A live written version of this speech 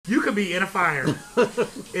You could be in a fire,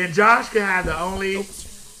 and Josh could have the only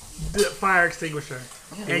fire extinguisher,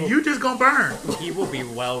 and you just gonna burn. He will be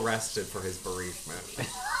well rested for his bereavement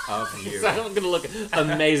of you. So I'm going to look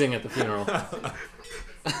amazing at the funeral.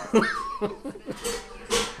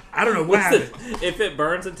 I don't know what happened. If it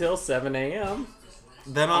burns until 7 a.m.,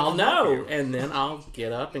 Then I'll know, and then I'll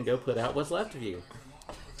get up and go put out what's left of you.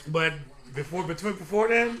 But before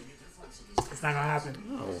then, it's not gonna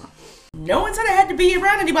happen. No one said I had to be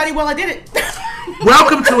around anybody while I did it.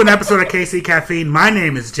 Welcome to an episode of KC Caffeine. My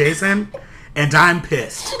name is Jason, and I'm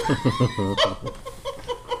pissed.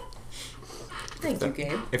 Thank you,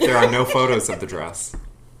 Gabe. If there are no photos of the dress,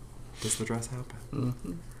 does the dress happen?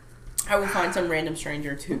 Mm-hmm. I will find some random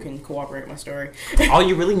stranger who can cooperate with my story. All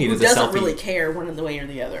you really need Who is a doesn't selfie. really care one way or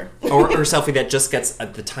the other. or a selfie that just gets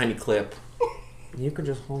the tiny clip. You can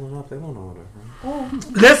just hold it up. They won't know what it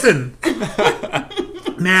is. Listen.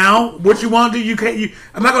 Now, what you want to do,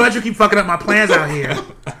 I'm not going to let you keep fucking up my plans out here.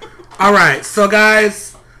 All right. So,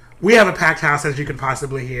 guys, we have a packed house, as you can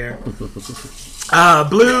possibly hear.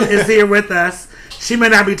 Blue is here with us. She may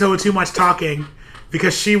not be doing too much talking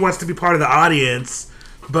because she wants to be part of the audience,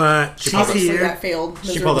 but she's Obviously, here. that failed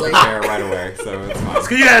She pulled up miserably. a chair right away, so it's fine.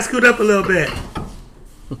 So you got to scoot up a little bit.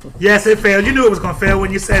 Yes, it failed. You knew it was going to fail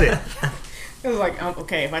when you said it. It was like,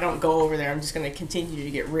 okay, if I don't go over there, I'm just going to continue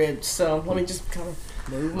to get ribbed. So let me just kind of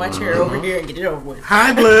move my chair over here and get it over with.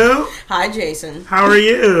 Hi, Blue. Hi, Jason. How are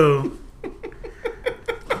you?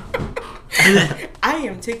 I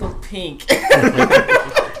am tickled pink.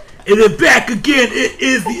 It is back again. It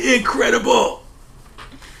is the incredible.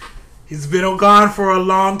 He's been gone for a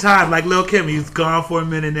long time. Like Lil Kim, he's gone for a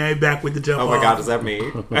minute and he's back with the jump Oh my off. god, is that me?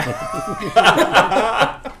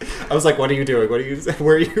 I was like, what are you doing?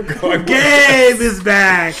 Where are you going? Gabe is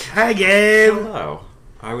back. Hi, Gabe. Hello.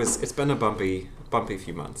 It's been a bumpy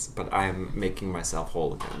few months, but I am making myself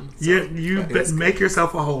whole again. So You it's make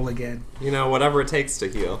yourself a hole again. You know, whatever it takes to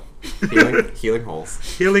heal. Healing holes.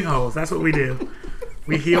 Healing holes. That's what we do.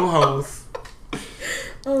 We heal holes.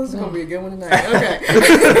 Oh, this is going to be a good one tonight.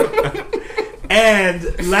 Okay.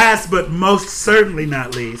 And last but most certainly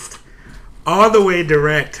not least, all the way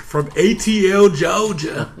direct from ATL,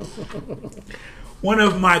 Georgia, one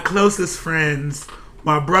of my closest friends,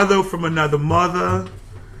 my brother from another mother,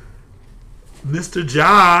 Mr.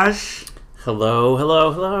 Josh. Hello,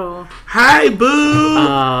 hello, hello. Hi, boo.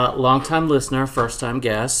 Long-time listener, first-time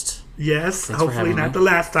guest. Yes, Thanks for hopefully having not me. the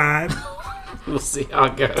last time. We'll see how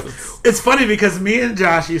it goes. It's funny because me and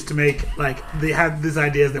Josh used to make, they had these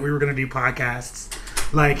ideas that we were going to do podcasts,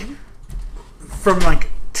 from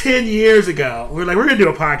 10 years ago. We were like, we're going to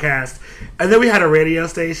do a podcast. And then we had a radio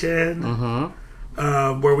station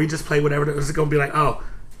where we just play whatever. It was going to be like, oh,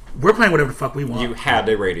 we're playing whatever the fuck we want. You had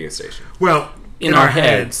a radio station. Well, In our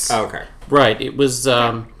heads. Oh, okay. Right. It was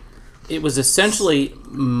essentially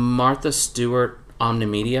Martha Stewart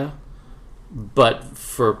Omnimedia, but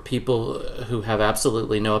for people who have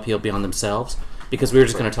absolutely no appeal beyond themselves, because we were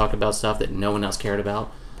just going to talk about stuff that no one else cared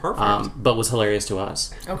about. Perfect. But was hilarious to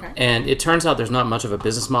us. Okay. And it turns out there's not much of a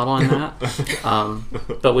business model on that.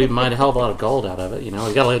 But we mined a hell of a lot of gold out of it. You know,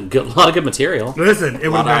 we got a lot of good material. Listen, it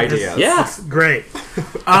was lot of ideas. Yeah. It's great.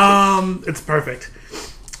 It's perfect.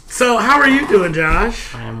 So, how are you doing,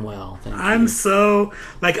 Josh? I am well, thank you. I'm so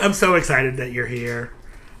excited that you're here.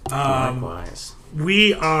 Likewise.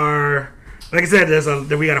 We are, like I said,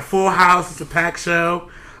 we got a full house. It's a packed show.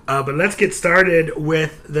 But let's get started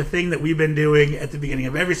with the thing that we've been doing at the beginning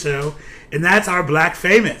of every show, and that's our Black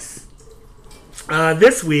Famous.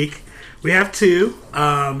 This week, we have two,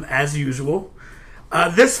 as usual.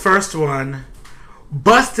 This first one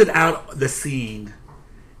busted out the scene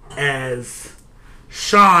as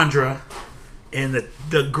Chandra in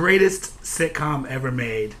the greatest sitcom ever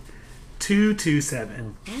made,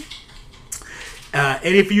 227. And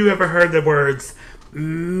if you ever heard the words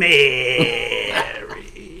Mary,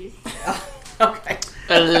 Okay.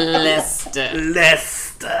 Lester.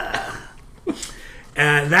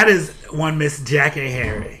 that is one Miss Jackie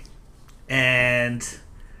Harry, and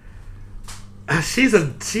she's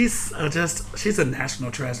a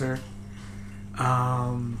national treasure.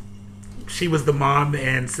 She was the mom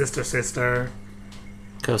in Sister.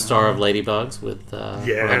 Co-star of Ladybugs with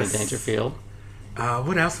Yes. Rodney Dangerfield.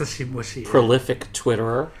 What else was she? Prolific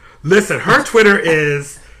Twitterer. Listen, her Twitter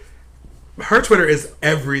is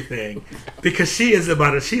everything because she's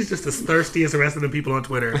just as thirsty as the rest of the people on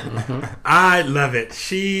Twitter. I love it.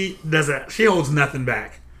 She holds nothing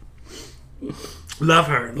back. Love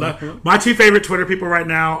her. My two favorite Twitter people right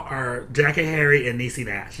now are Jackie Harry and Niecy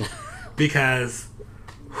Nash because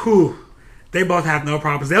they both have no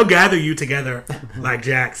problems. They'll gather you together like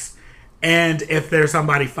Jax And if there's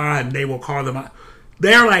somebody fine, they will call them out.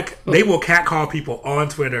 They're like, they will catcall people on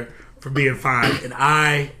Twitter for being fine. And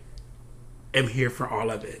I am here for all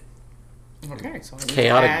of it. Okay, so I need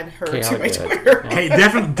Chaotic- to add her to chaotic my good. Twitter. Hey,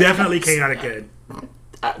 definitely chaotic good.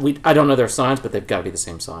 I don't know their signs, but they've got to be the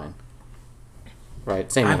same sign.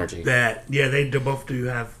 Right? Same energy. That yeah, they both do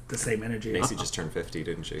have the same energy. Macy just turned 50,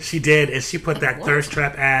 didn't she? She did, and she put that thirst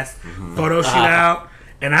trap ass photo shoot out,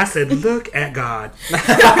 and I said, "Look at God."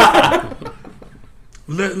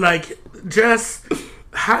 Look, like just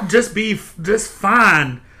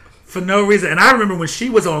fine for no reason. And I remember when she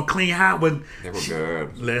was on Clean Hot when They were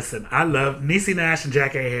good. listen, I love Niecy Nash and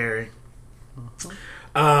Jack A. Harry.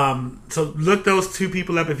 So look those two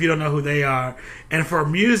people up if you don't know who they are. And for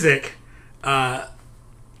music,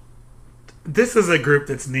 this is a group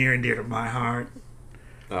that's near and dear to my heart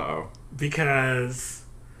Uh-oh. because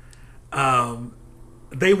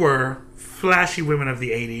they were flashy women of the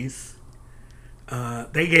 80s.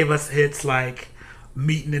 They gave us hits like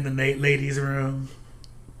Meeting in the Ladies' Room,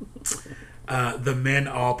 The Men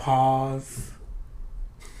All Pause.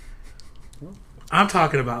 I'm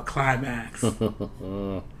talking about Climax.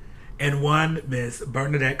 And one Miss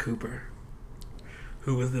Bernadette Cooper,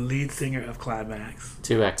 who was the lead singer of Climax.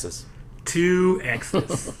 2 X's. 2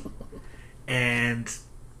 X's. And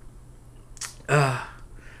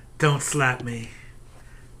don't slap me,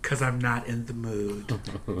 'cause I'm not in the mood.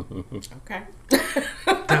 Okay.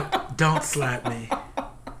 Don't slap me,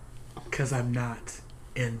 'cause I'm not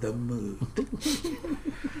in the mood.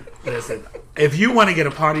 Listen, if you want to get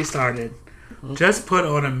a party started, just put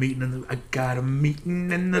on I got a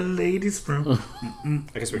meeting in the ladies' room.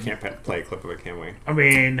 I guess we can't play a clip of it, can we? I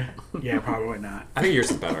mean, yeah, probably not. I think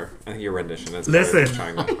yours is better. I think your rendition is better. Listen. than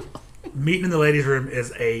trying to- Meeting in the ladies' room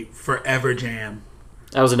is a forever jam.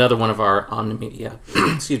 That was another one of our Omnimedia,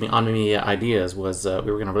 Omnimedia ideas. Was we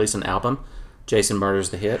were going to release an album, Jason Murders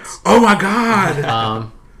the Hits, Oh my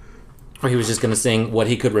God! where he was just going to sing what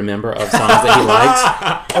he could remember of songs that he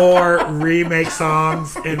liked. Or remake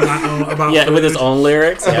songs in my own about Yeah, food. with his own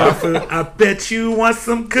lyrics. About Yeah. food. I bet you want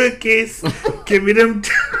some cookies. Give me them.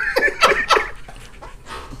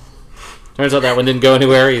 Turns out that one didn't go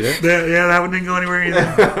anywhere either. Yeah, that one didn't go anywhere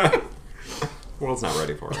either. World's not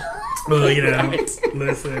ready for it. Well, you know, They're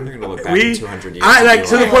listen. gonna look back in 200 years. I and like be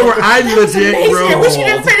to the like, point where I legit Macy, I wish you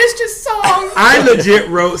didn't wrote. finish this song. I legit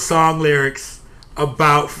wrote song lyrics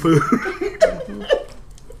about food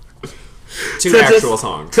two to just- actual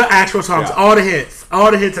songs. to actual songs, Yeah. all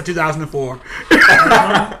the hits of 2004.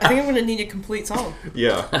 I think I'm gonna need a complete song.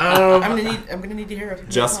 Yeah. Um, I'm gonna need to hear a complete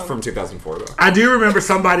Just song. from 2004, though. I do remember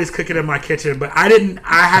somebody's cooking in my kitchen, but I didn't.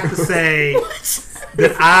 I have to say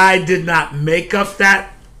that I did not make up that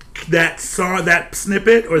song, that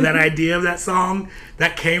snippet, or that idea of that song.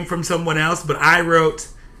 That came from someone else, but I wrote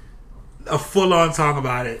a full-on song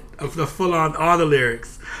about it. A full-on, all the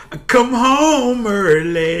lyrics. I come home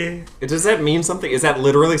early. Does that mean something? Is that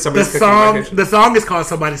literally The somebody's cooking in my song. kitchen? The song is called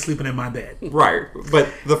 "Somebody Sleeping in My Bed." Right, but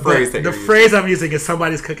the phrase But that the you're using, phrase I'm using is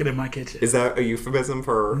 "Somebody's cooking in my kitchen." is that a euphemism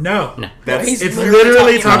for? No. That's He's It's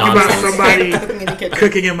literally talking about Nonsense. somebody cooking in the kitchen.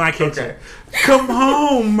 cooking in my kitchen. Okay. Come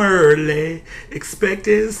home early,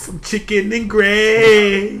 expecting some chicken and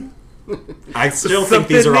gravy. I still think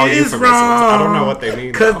these are all euphemisms. I don't know what they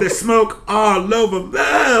mean. Cause though. there's smoke all over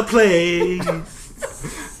the place.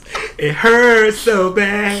 It hurts so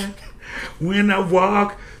bad when I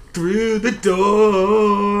walk through the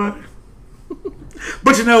door.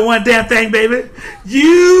 But you know one damn thing, baby,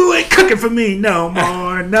 you ain't cooking for me no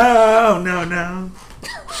more. No, no, no.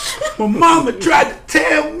 My mama tried to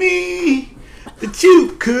tell me that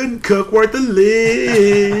you couldn't cook worth a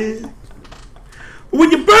lick. When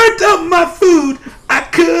you burnt up my food, I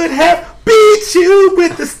could have beat you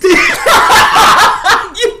with the stick.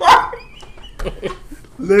 You are.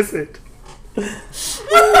 Listen.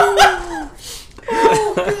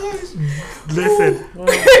 Listen.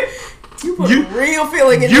 You put You- real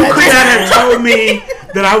feeling in You that. could not have told me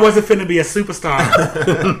that I wasn't finna be a superstar.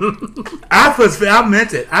 I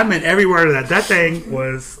meant it. I meant every word of that. That thing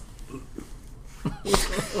was.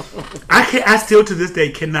 I still to this day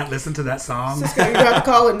cannot listen to that song You have to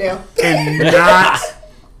call it now.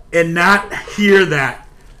 and not hear that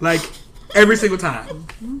like every single time.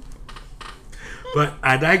 But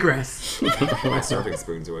I digress. My serving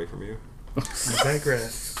spoon's away from you. I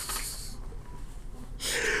digress.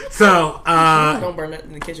 So, Don't burn it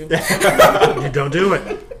in the kitchen. you don't do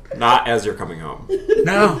it. Not as you're coming home.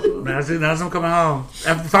 No, that's I'm coming home.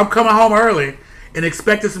 If I'm coming home early and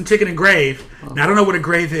expecting some chicken and gravy, now I don't know what a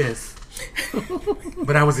gravy is,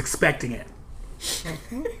 but I was expecting it.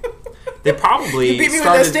 They probably You beat me with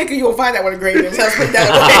that started. stick, and you'll find out what a grave is. Let's put it that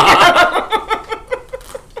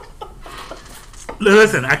way.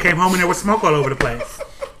 Listen, I came home and there was smoke all over the place.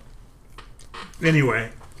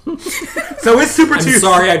 Anyway. So it's Super I'm Tuesday.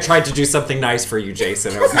 sorry I tried to do something nice for you,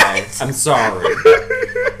 Jason, okay? I'm sorry.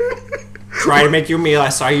 Try to make you a meal. I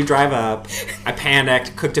saw you drive up. I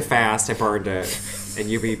panicked, cooked it fast, I burned it. And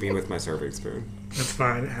you beat me with my serving spoon. That's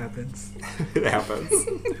fine. It happens. It happens.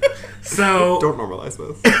 So Don't normalize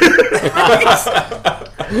this.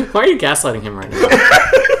 Why are you gaslighting him right now?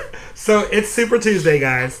 So it's Super Tuesday,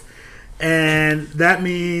 guys, and that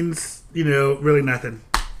means really nothing.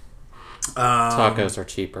 Tacos are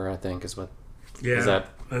cheaper, I think, is what. Yeah, Is that?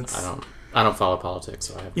 that's, I don't follow politics,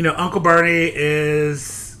 so I have. Uncle Bernie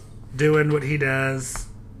is doing what he does.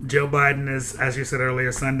 Joe Biden is, as you said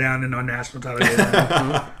earlier, sundowning on national television.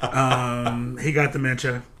 He got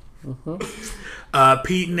dementia.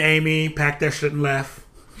 Pete and Amy packed their shit and left.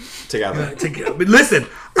 Together. But listen,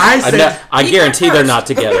 I said I guarantee they're not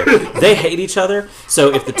together. They hate each other.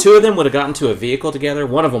 So if the two of them would have gotten to a vehicle together,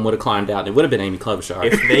 one of them would have climbed out. And it would have been Amy Klobuchar.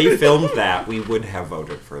 If they filmed that, we would have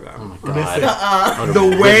voted for them. God.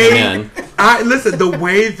 the way Listen. the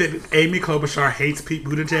way that Amy Klobuchar hates Pete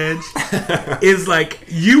Buttigieg is like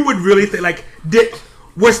you would really think like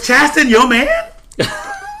was Chasten your man?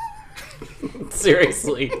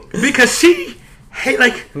 Seriously. Because she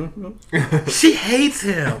she hates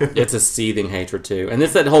him. It's a seething hatred, too. And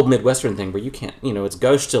it's that whole Midwestern thing where you can't, it's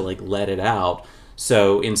gauche to, let it out.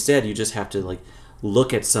 So instead, you just have to,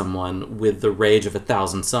 look at someone with the rage of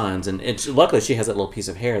 1,000 suns. And luckily, she has that little piece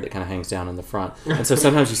of hair that kind of hangs down in the front. And so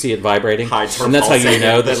sometimes you see it vibrating. And that's how you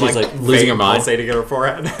know that she's, losing her mind. Pulsating in her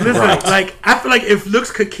forehead. Listen, Right. I feel like if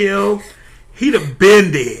looks could kill, he'd have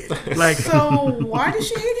been dead. So why does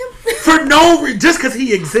she hate him? For no reason, just because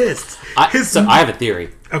he exists. So I have a theory.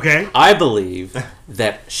 Okay. I believe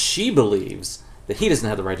that she believes that he doesn't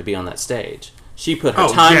have the right to be on that stage. She put her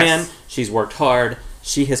time in. She's worked hard.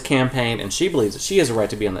 She has campaigned, and she believes that she has a right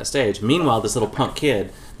to be on that stage. Meanwhile, this little punk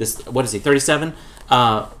kid, what is he, 37,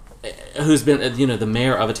 who's been the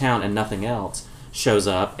mayor of a town and nothing else, shows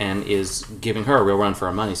up and is giving her a real run for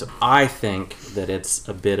her money. So I think that it's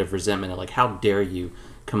a bit of resentment of how dare you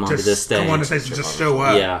come onto this stage? Come on the stage and just show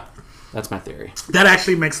up. Yeah. That's my theory. That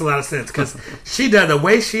actually makes a lot of sense because she does the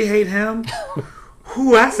way she hate him.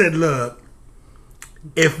 I said,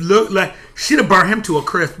 she'd have burned him to a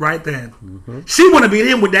crisp right then. Mm-hmm. She want to beat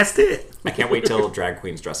him with that stick. I can't wait till drag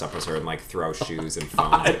queens dress up as her and throw shoes and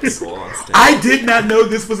phones at people on stage. I did not know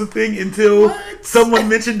this was a thing until someone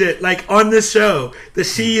mentioned it, on this show, that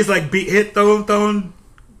she is throwing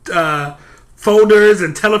folders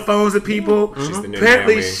and telephones at people. She's the new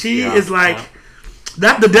Apparently, Naomi. she is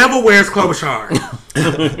that the devil wears Klobuchar.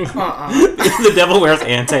 The devil wears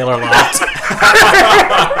Ann Taylor Loft.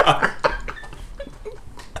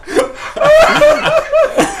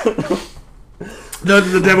 No,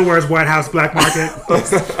 the devil wears White House black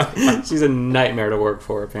market. She's a nightmare to work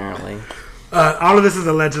for, apparently. All of this is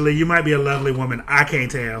allegedly. You might be a lovely woman. I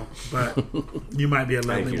can't tell, but you might be a I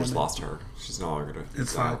lovely think you woman. just lost her. She's no longer gonna.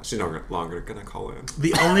 It's fine. She's no longer gonna call in.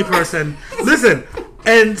 The only person. Listen,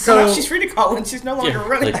 and so Well, she's free to call in. She's no longer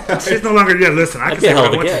running. she's no longer. Yeah, listen. I can That'd be say a hell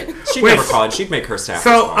what of I a want. get. She'd Wait. never call in. She'd make her staff.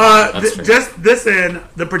 So, respond. That's true. just this in,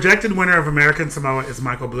 the projected winner of American Samoa is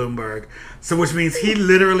Michael Bloomberg. So, which means he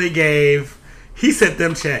literally he sent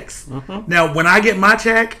them checks. Mm-hmm. Now, when I get my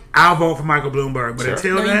check, I'll vote for Michael Bloomberg. But Sure.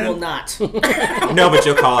 until No, then, you will not. No, but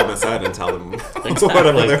you'll call MSN and tell them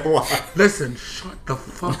whatever they want. listen, shut the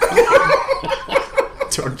fuck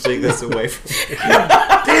up. Don't take this away from me.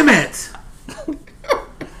 Damn it.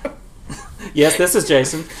 Yes, this is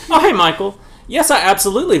Jason. Oh, hey, Michael. Yes, I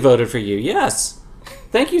absolutely voted for you. Yes.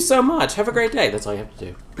 Thank you so much. Have a great day. That's all you have to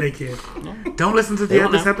do. Thank you. Don't listen to They the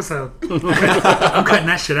don't this know. episode. I'm cutting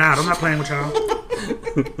that shit out. I'm not playing with y'all.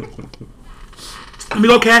 Let me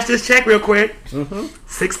go cash this check real quick.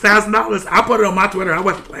 $6,000. I put it on my Twitter. I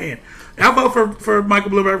wasn't playing. I'll vote for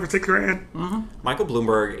Michael Bloomberg for $6,000. Michael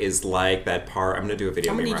Bloomberg is like that part. I'm gonna do a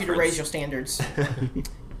video. I'm gonna game need you to reference. raise your standards.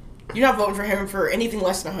 You're not voting for him for anything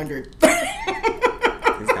less than 100.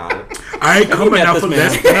 He's got it. I ain't coming met out this for man.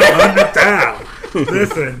 less than $100,000.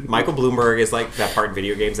 Listen. Michael Bloomberg is like that part in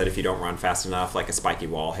video games that if you don't run fast enough, a spiky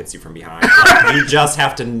wall hits you from behind. You just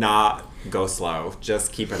have to not go slow.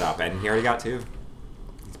 Just keep it up. And he already got two.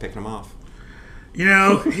 He's picking them off.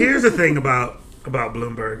 Here's the thing about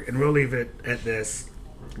Bloomberg, and we'll leave it at this.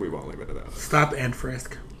 We won't leave it at that. Stop and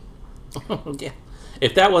frisk. Yeah.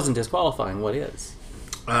 If that wasn't disqualifying, what is?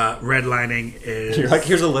 Redlining is... You're like,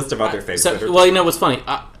 here's a list of other things. that are Well, what's funny?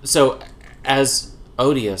 So, as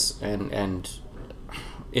odious and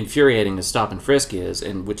infuriating as stop and frisk is,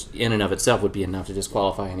 and which in and of itself would be enough to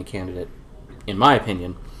disqualify any candidate, in my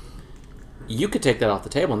opinion, you could take that off the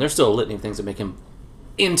table, and there's still a litany of things that make him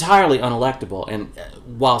entirely unelectable. And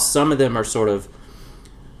while some of them are sort of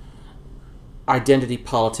identity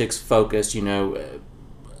politics focused,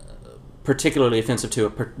 particularly offensive to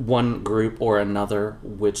one group or another,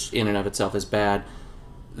 which in and of itself is bad,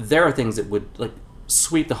 there are things that would, like,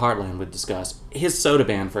 sweep the heartland would discuss. His soda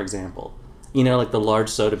ban, for example. Like the large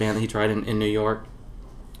soda ban that he tried in New York.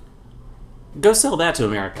 Go sell that to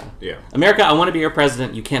America. Yeah. America, I want to be your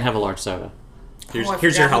president. You can't have a large soda. Here's your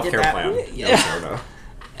forgot he did healthcare that. plan. Yeah. No soda.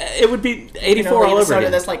 It would be 84 all over soda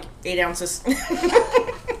again. that's like 8 ounces.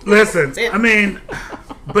 Listen, it. I mean,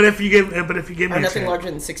 but if you give me Or a nothing chance,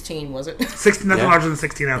 larger than 16, was it? nothing Yeah. larger than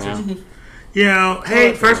 16 ounces. Yeah.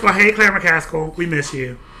 Hey, first of all, hey Claire McCaskill, we miss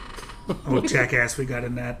you. Oh, jackass, we got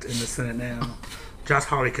in the Senate now. Josh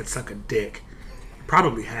Hawley could suck a dick.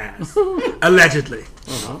 Probably has. Allegedly.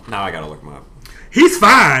 Now I gotta look him up. He's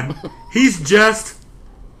fine. He's just.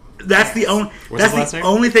 That's the only. What's his last That's the name?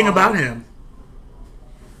 only thing about him.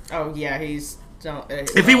 Oh, yeah, he's...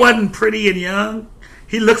 If he wasn't pretty and young,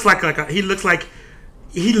 he looks like that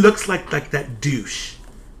douche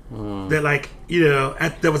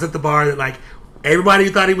that that was at the bar that like everybody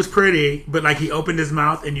thought he was pretty, but like he opened his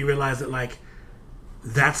mouth and you realize that like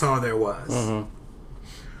that's all there was. Mm-hmm.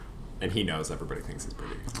 And he knows everybody thinks he's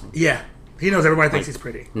pretty. Yeah, he knows everybody thinks he's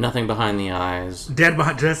pretty. Nothing behind the eyes. Dead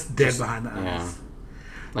behind the eyes. Yeah.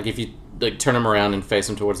 Like if you turn him around and face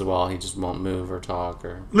him towards the wall, he just won't move or talk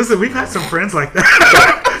or. Listen, we've had some friends like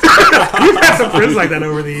that. We've had some friends like that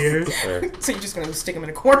over the years. or So you're just going to stick him in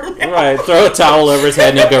a corner now? right, throw a towel over his head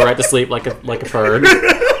and he'll go right to sleep like a bird.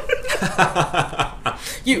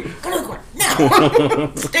 You, go to the corner,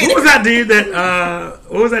 now! Stay What was there. that dude that?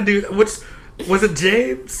 What was that dude? Which was it?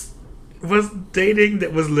 James was dating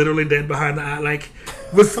that was literally dead behind the eye. Like,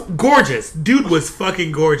 was gorgeous. Dude was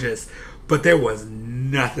fucking gorgeous, but there was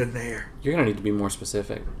nothing there. You're gonna need to be more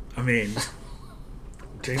specific. I mean,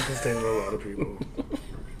 James has dated a lot of people.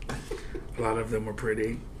 A lot of them were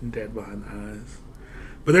pretty and dead behind the eyes.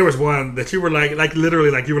 But there was one that you were like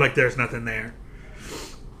literally, like you were like, there's nothing there.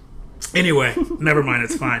 Anyway, never mind.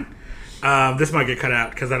 It's fine. This might get cut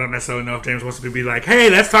out because I don't necessarily know if James wants to be like, hey,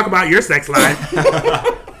 let's talk about your sex life.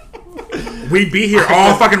 We'd be here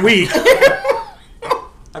all fucking week.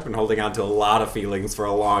 I've been holding on to a lot of feelings for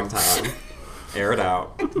a long time. Air it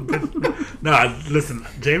out. No, listen,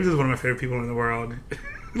 James is one of my favorite people in the world.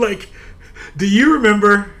 Like, do you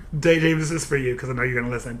remember, James, this is for you because I know you're going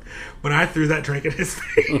to listen, when I threw that drink in his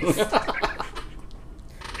face?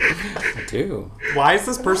 I do. Why is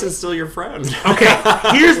this person still your friend? Okay,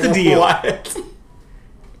 here's the deal. What?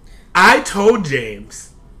 I told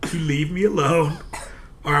James to leave me alone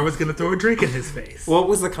or I was going to throw a drink in his face. What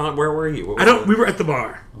was the where were you? What was We were at the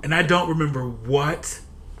bar, and I don't remember what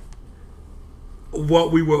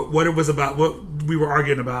we were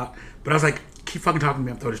arguing about, but I was like, keep fucking talking to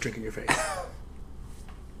me, I'm throwing this drink in your face.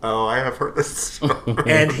 Oh, I have heard this story.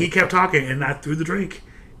 And he kept talking, and I threw the drink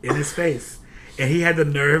in his face. And he had the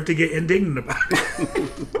nerve to get indignant about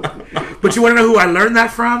it. But you want to know who I learned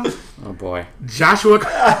that from? Oh boy. Joshua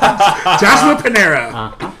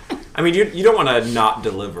Panero. I mean, you don't want to not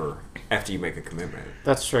deliver after you make a commitment.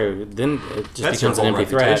 That's true. Then it just That's becomes your an whole empty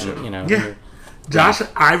threat. reputation. Yeah. Josh,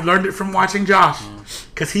 I've learned it from watching Josh.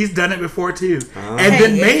 Because he's done it before, too. And Hey,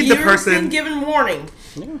 then if made the you've person... been given warning,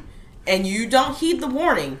 and you don't heed the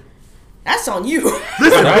warning, that's on you.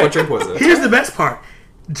 Listen, What drink was it? here's the best part.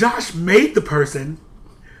 Josh made the person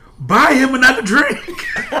buy him another drink.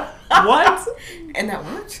 What? And that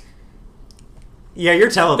worked. Yeah, you're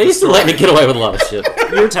telling They this used to story. let me get away with a lot of shit.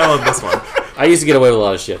 You're telling this one. I used to get away with a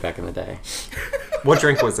lot of shit back in the day. What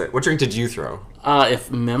drink was it? What drink did you throw?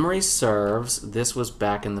 If memory serves, this was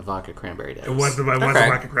back in the vodka cranberry days. It was the Okay.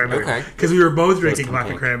 vodka cranberry. Okay. Because we were both drinking kind of vodka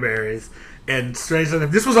pink. cranberries. And strange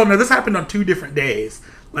enough, this happened on 2 different days.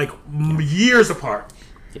 Like, years apart.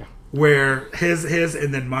 Yeah. Where his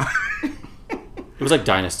and then mine. It was like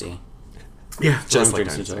Dynasty. Yeah. Just Throwing like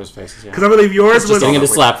drinks in each Dynasty. other's faces. Yeah. Because I believe yours was... Getting into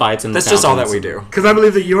slap fights and That's just all that we do. Because I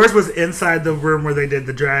believe that yours was inside the room where they did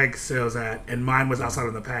the drag shows at, and mine was outside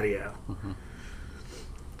on the patio. Mm-hmm.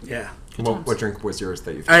 Yeah. What drink was yours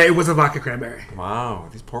that you threw? It was a vodka cranberry. Wow,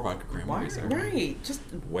 these poor vodka Why? cranberries are Right. Just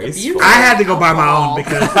wasteful. abuse I had to go buy my own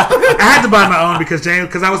alcohol. because James,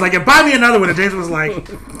 because I was like, yeah, buy me another one. And James was like,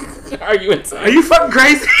 Are you inside? are you fucking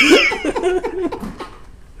crazy?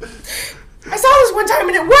 I saw this one time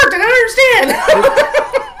and it worked, and I don't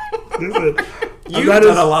understand. Listen, You've that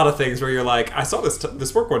done is- a lot of things where you're like, I saw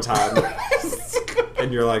this work one time,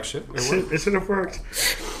 and you're like, shit, it worked. it should have worked.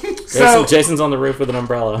 Jason's on the roof with an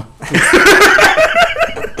umbrella.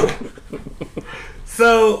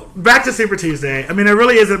 So, back to Super Tuesday. I mean, there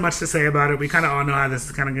really isn't much to say about it. We kind of all know how this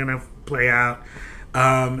is kind of going to play out.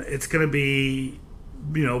 It's going to be,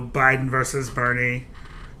 Biden versus Bernie.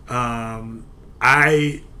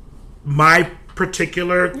 My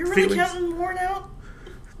particular You're really feelings... counting Warren out?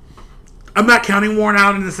 I'm not counting Warren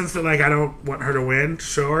out in the sense that, I don't want her to win.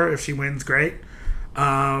 Sure, if she wins, great.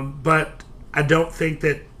 But I don't think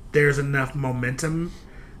that there's enough momentum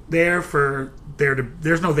there for there to...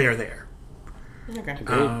 There's no there. Okay.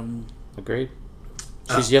 Agreed.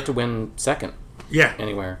 She's yet to win second. Yeah.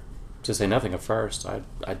 Anywhere. To say nothing of first.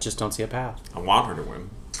 I just don't see a path. I want her to win.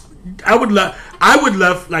 I would love,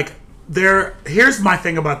 here's my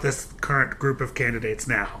thing about this current group of candidates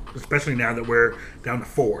now, especially now that we're down to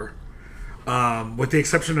 4. With the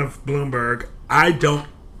exception of Bloomberg, I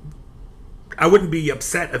wouldn't be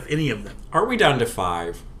upset of any of them. Aren't we down to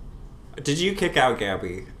 5? Did you kick out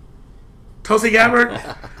Gabby? Tulsi Gabbard?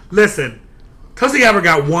 Listen, Tulsi Gabbard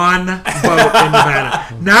got 1 vote in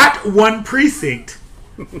Nevada. Not 1 precinct.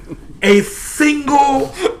 A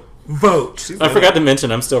single vote. I forgot to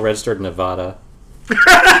mention I'm still registered in Nevada.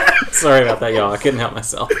 Sorry about that, y'all. I couldn't help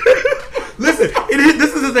myself. Listen,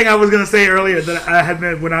 this is the thing I was going to say earlier that I had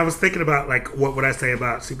meant when I was thinking about, what would I say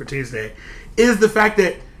about Super Tuesday, is the fact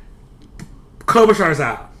that Klobuchar's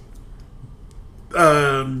out.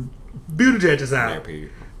 Buttigieg is out.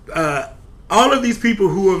 All of these people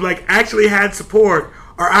who have, actually had support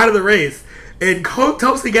are out of the race. And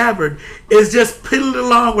Tulsi Gabbard is just piddling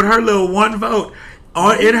along with her little 1 vote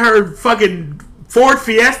in her fucking Ford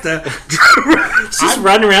Fiesta. She's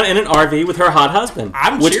running around in an RV with her hot husband,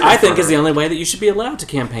 which I think is the only way that you should be allowed to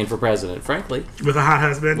campaign for president, frankly. With a hot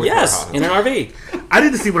husband? Yes, in an RV. I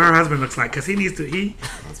need to see what her husband looks like, because he needs to...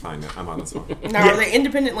 That's fine. I'm on this one. Now, are they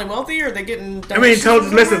independently wealthy, or are they getting...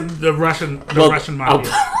 listen, the Russian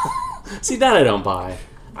mafia. See, that I don't buy.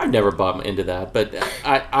 I've never bought into that, but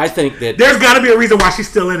I think that... There's got to be a reason why she's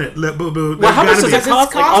still in it, boo-boo. Well, how much does it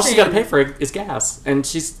cost? All she's got to pay for is gas. And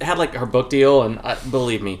she's had, her book deal, and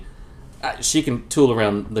believe me, she can tool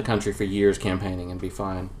around the country for years campaigning and be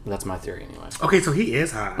fine. That's my theory, anyway. Okay, so he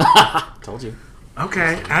is hot. Told you.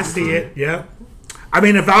 Okay, I see it, yeah. I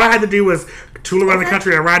mean, if all I had to do was tool around the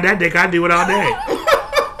country and ride that dick, I'd do it all day.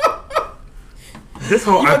 This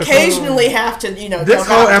whole episode, occasionally have to, This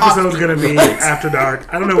whole episode is going to be after dark.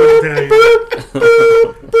 I don't know what to tell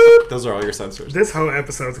you. Those are all your censors. This whole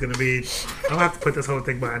episode is going to be... I'll have to put this whole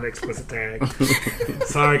thing behind the explicit tag.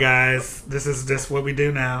 Sorry, guys. This is just what we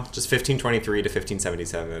do now. Just 1523 to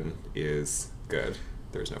 1577 is good.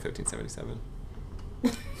 There's no 1577.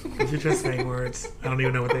 You're just saying words. I don't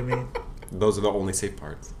even know what they mean. Those are the only safe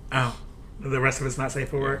parts. Oh. The rest of it's not safe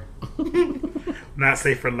for work? Not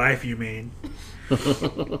safe for life, you mean.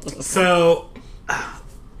 So,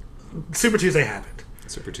 Super Tuesday happened.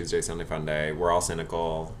 Super Tuesday's the only fun day. We're all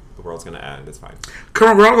cynical. The world's going to end. It's fine.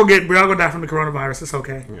 We're all going to die from the coronavirus. It's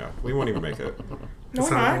okay. Yeah, we won't even make it. No, we're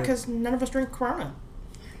not, because none of us drink Corona.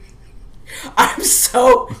 I'm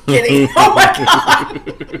so kidding. Oh my god.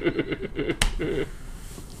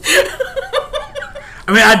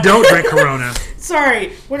 I mean, I don't drink Corona.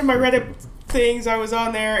 Sorry. One of my Reddit things, I was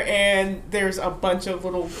on there, and there's a bunch of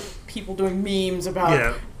little people doing memes about...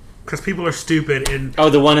 Yeah, because people are stupid. And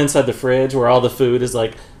the one inside the fridge where all the food is,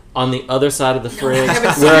 on the other side of the fridge,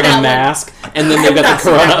 wearing a mask, and then they've got the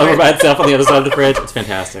Corona over by itself on the other side of the fridge. It's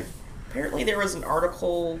fantastic. Apparently there was an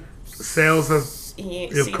article... Sales of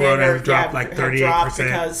Corona have dropped 38%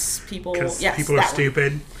 because people are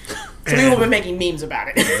stupid. So people have been making memes about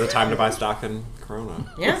it. It's the time to buy stock in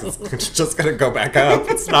Corona. Yeah. It's just going to go back up.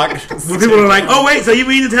 It's not going to... When people are like, oh, wait, so you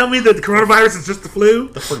mean to tell me that the coronavirus is just the flu?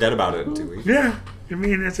 They'll forget about it in 2 weeks. Yeah. I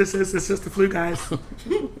mean, it's just the flu, guys.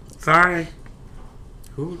 Sorry.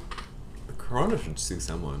 The Corona should sue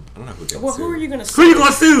someone. I don't know who gets Well, sued. who are you going to sue? Who are you going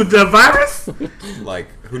to sue? The virus?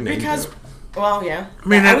 Who named it? Well, yeah. I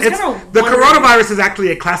mean, the coronavirus is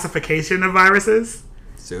actually a classification of viruses.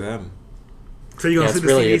 Sue them. So you're going to sue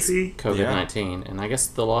the CDC? COVID-19, and I guess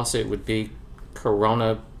the lawsuit would be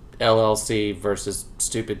Corona LLC versus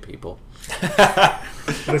stupid people.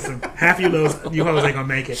 Listen, half you hoes ain't going to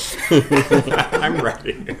make it. I'm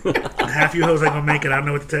ready. Half you hoes ain't going to make it. I don't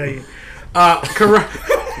know what to tell you.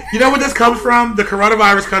 You know where this comes from? The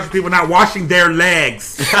coronavirus comes from people not washing their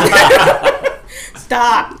legs.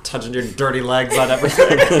 Stop touching your dirty legs on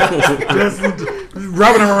everything. Just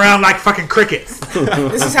rubbing them around like fucking crickets.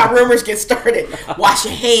 This is how rumors get started. Wash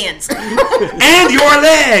your hands. And your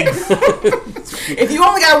legs. If you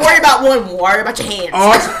only got to worry about one, worry about your hands.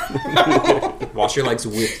 Wash your legs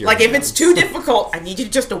with your hands. If it's hands. too difficult, I need you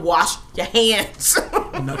just to wash your hands.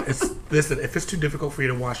 No, listen. If it's too difficult for you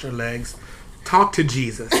to wash your legs, talk to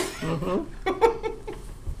Jesus.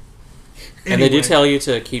 And they do tell you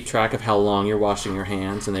to keep track of how long you're washing your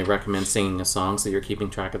hands, and they recommend singing a song so you're keeping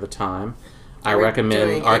track of the time. I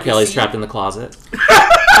recommend R. Kelly's Trapped in the Closet.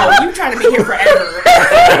 Oh, you trying to be here forever.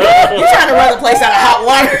 You trying to run the place out of hot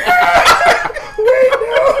water.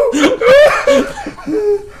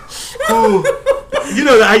 You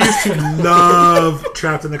know that I used to love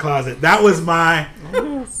Trapped in the Closet. That was my...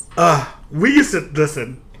 we used to,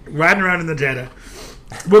 listen, riding around in the Jetta.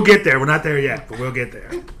 We'll get there. We're not there yet, but we'll get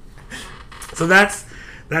there. So that's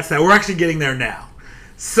that. We're actually getting there now.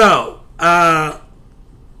 So, I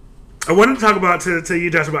wanted to talk about, to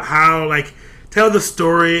you, Josh, about how, like, tell the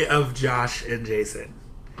story of Josh and Jason.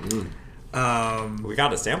 We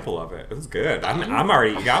got a sample of it. It was good. I'm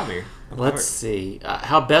already, you got me. Let's see.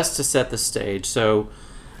 How best to set the stage. So,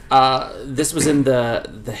 this was in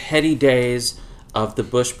the heady days of the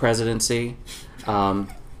Bush presidency.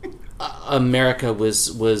 America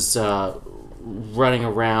was running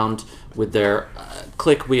around with their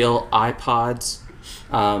click wheel iPods,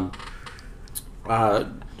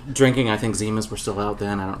 drinking. I think Zimas were still out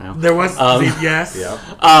then. I don't know. There was yes. Yeah.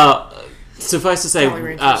 Suffice to say,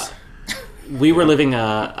 we were living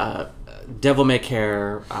a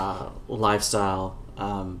devil-may-care lifestyle,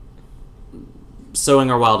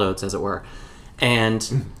 sowing our wild oats, as it were,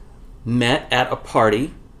 and met at a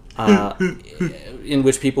party in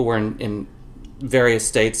which people were in various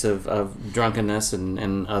states of drunkenness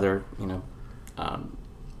and other,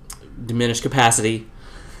 diminished capacity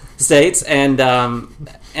states, and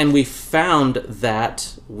we found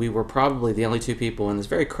that we were probably the only two people in this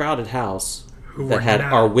very crowded house that had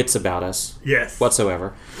our wits about us,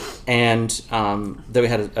 whatsoever, and that we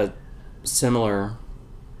had a similar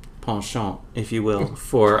penchant, if you will,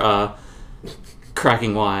 for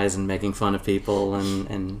cracking wise and making fun of people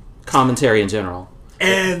and commentary in general.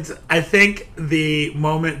 And I think the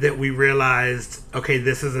moment that we realized, okay,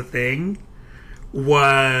 this is a thing,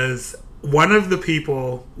 was one of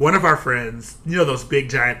our friends, those big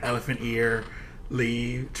giant elephant ear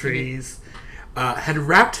leaf trees, had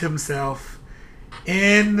wrapped himself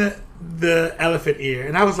in the elephant ear.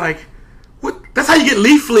 And I was like, what? That's how you get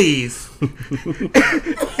leaf fleas.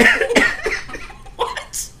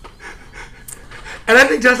 What? And I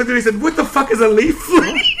think Josh looked at me and said, what the fuck is a leaf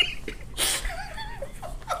flea?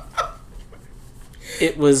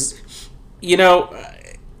 It was, in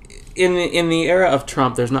the era of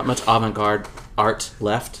Trump, there's not much avant-garde art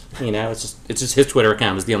left. It's just his Twitter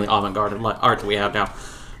account is the only avant-garde art that we have now.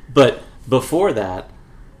 But before that,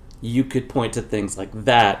 you could point to things like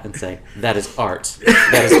that and say, that is art.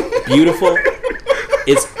 That is beautiful.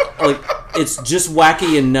 It's just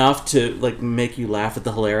wacky enough to make you laugh at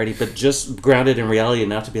the hilarity, but just grounded in reality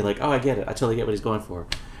enough to be like, oh, I get it. I totally get what he's going for.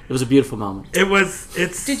 It was a beautiful moment.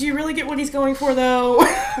 Did you really get what he's going for, though?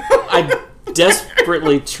 I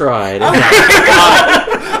desperately tried.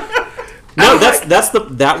 No,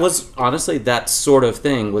 that was honestly, that sort of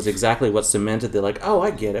thing was exactly what cemented the oh,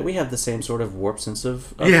 I get it. We have the same sort of warped sense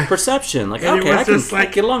of perception. Okay, I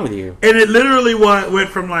can get along with you. And it literally went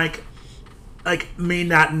from me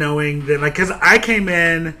not knowing that, because I came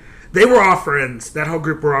in, they were all friends. That whole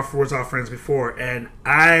group was all friends before, and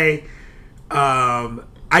I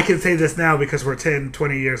can say this now because we're 10,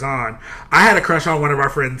 20 years on. I had a crush on one of our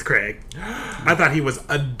friends, Craig. I thought he was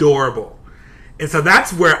adorable. And so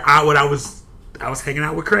that's where I was hanging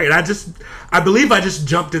out with Craig. And I believe I just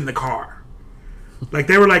jumped in the car.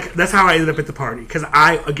 They were that's how I ended up at the party. Because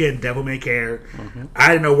again, devil may care. Mm-hmm. I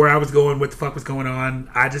didn't know where I was going, what the fuck was going on.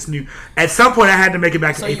 I just knew. At some point, I had to make it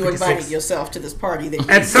back to 856. So you invited yourself to this party.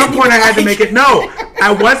 At some point, I had to make it. No,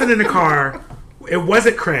 I wasn't in the car. It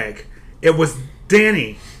wasn't Craig. It was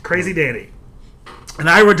Danny, Crazy Danny. And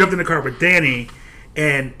I jumped in the car with Danny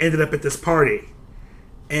and ended up at this party.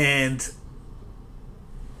 And,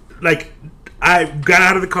 I got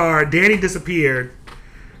out of the car. Danny disappeared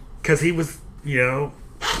because he was, and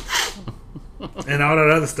all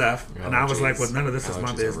that other stuff. And I was like, well, none of this is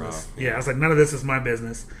my business. Yeah, I was like, none of this is my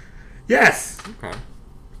business. Yes. Okay.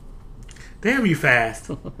 Damn, you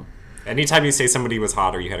fast. Anytime you say somebody was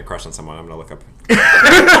hot or you had a crush on someone, I'm going to look up.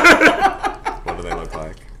 What do they look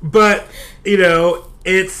like? But,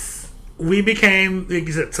 we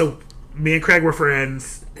became, so me and Craig were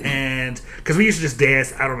friends, and because we used to just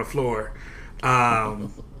dance out on the floor.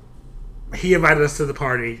 He invited us to the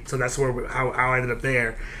party, so that's how I ended up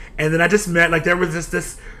there. And then I just met, there was just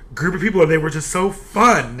this group of people, and they were just so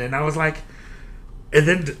fun. And I was like, and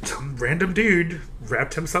then some random dude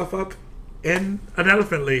wrapped himself up in an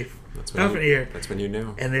elephant leaf. Elephant ear. That's when you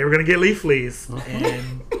knew. And they were going to get leaf fleas.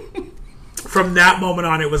 And from that moment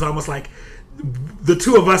on, it was almost like the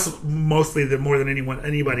two of us, mostly, more than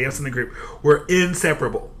anybody else in the group, were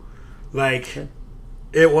inseparable. Like,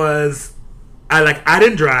 it was, I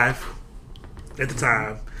didn't drive at the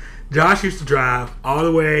time. Josh used to drive all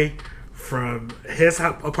the way from his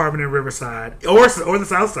apartment in Riverside, or the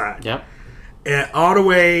South Side. Yep. And all the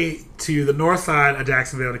way to the north side of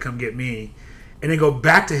Jacksonville to come get me, and then go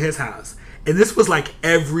back to his house. And this was like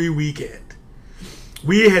every weekend.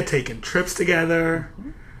 We had taken trips together.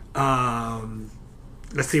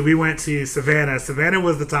 Let's see, we went to Savannah. Savannah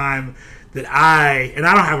was the time that I don't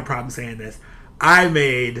have a problem saying this, I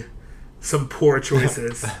made some poor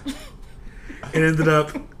choices and ended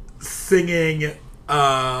up singing in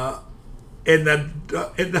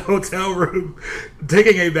the hotel room,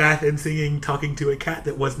 taking a bath and singing "Talking to a Cat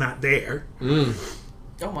That Was Not There."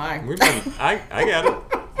 Oh my! I get it.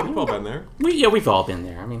 We've all been there. We've all been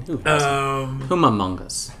there. I mean, who hasn't? Whom among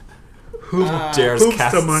us? Who dares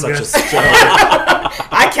cast such a stone?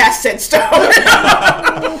 I cast said stone.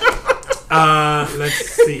 Let's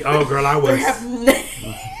see. Oh, girl, I was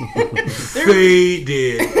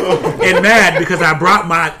faded and mad because I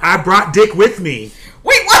brought Dick with me.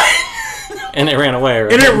 Wait, what? And it ran away.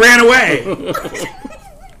 Right? And it ran away.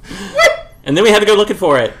 And then we had to go looking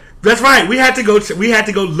for it. That's right. We had to go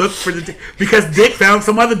look for the dick because Dick found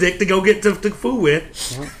some other dick to go get to food with.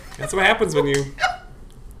 That's what happens when you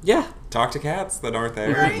Yeah. talk to cats that aren't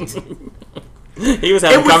there. Right. He was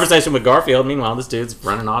having a conversation with Garfield. Meanwhile, this dude's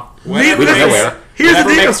running off. Here's nowhere. Whatever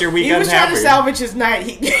the deal. makes your He weekend was trying happy. to salvage his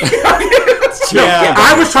night. Yeah,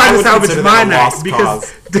 I was trying to would salvage consider my that a night lost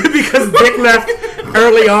because cause. Dick left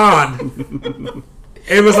early on.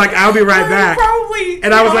 It was like, I'll be right back. Probably.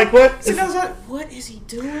 And I was like, what? So I was like, what is he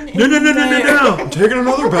doing? No. I'm taking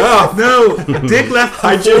another bath. No, Dick left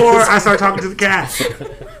before I started talking to the cat.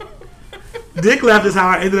 Dick left is how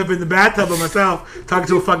I ended up in the bathtub by myself talking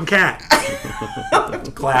to a fucking cat.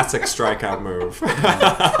 Classic strikeout move.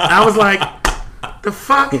 I was like, the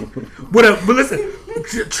fuck? But listen,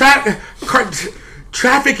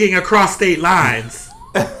 trafficking across state lines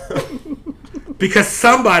because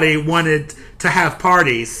somebody wanted to have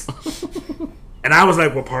parties. And I was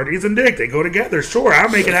like, well, parties and Dick, they go together. Sure, I'll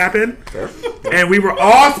make it happen. And we were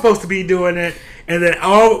all supposed to be doing it. And then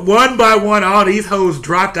one by one, all these hoes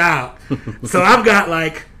dropped out. So I've got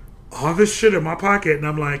like all this shit in my pocket. And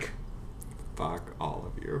I'm like, Fuck all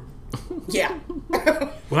of you. Yeah.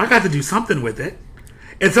 well, I got to do something with it.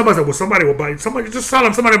 And somebody said, well, somebody will buy. Somebody just sell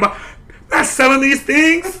them. Somebody will buy. Not selling these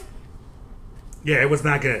things. Yeah, it was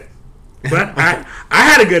not good. But I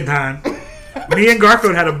had a good time. Me and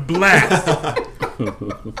Garfield had a blast.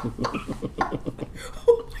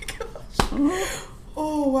 Oh my gosh.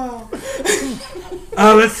 Oh wow.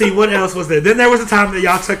 Let's see, what else was there? Then there was a time that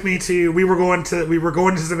y'all took me to. We were going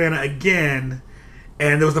to Savannah again,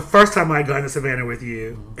 and it was the first time I'd gone to Savannah with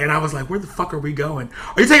you. And I was like, "Where the fuck are we going?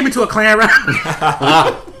 Are you taking me to a Klan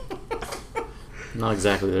rally?" Not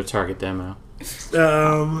exactly their target demo.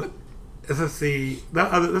 Let's see.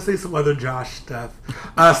 Let's see some other Josh stuff.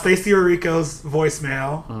 Stacey Orico's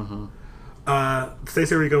voicemail.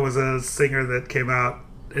 Stacey Orico was a singer that came out,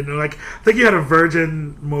 and like I think you had a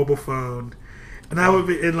Virgin mobile phone, and I would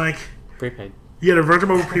be in like Prepaid. you had a Virgin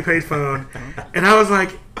mobile prepaid phone, and I was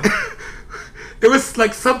like, it was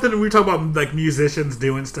like something we were talking about like musicians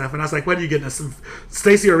doing stuff, and I was like, what are you getting us?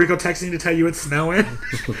 Stacey Orico texting you to tell you it's snowing,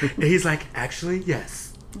 and he's like, actually,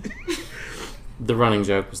 yes. The running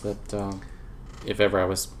joke was that if ever I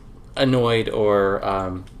was annoyed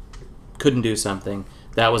or couldn't do something,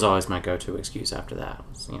 that was always my go-to excuse after that.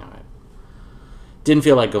 I didn't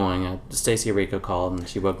feel like going. Stacey Orico called and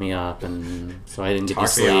she woke me up, and so I didn't get any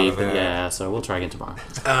sleep. Yeah, so we'll try again tomorrow.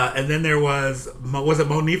 And then there was it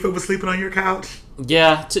Monifa was sleeping on your couch?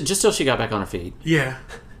 Yeah, just till she got back on her feet. Yeah,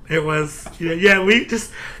 it was. Yeah, we're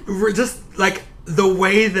just like the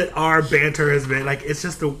way that our banter has been. Like it's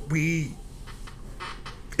just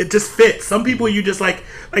it just fits. Some people you just like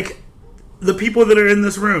the people that are in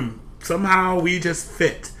this room. Somehow we just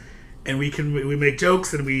fit, and we make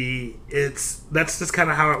jokes, and that's just kind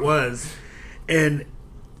of how it was. And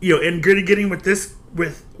in getting with this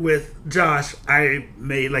with Josh, I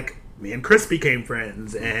made like me and Chris became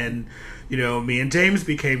friends, and me and James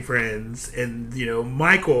became friends, and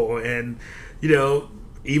Michael, and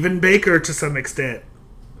even Baker to some extent.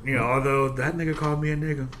 Although that nigga called me a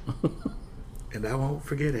nigga. And I won't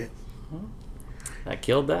forget it. That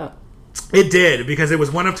killed that. It did, because it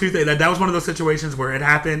was one of two things. That was one of those situations where it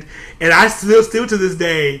happened, and I still to this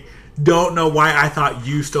day don't know why I thought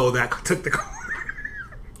you took the car.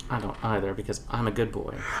 I don't either, because I'm a good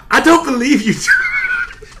boy. I don't believe you.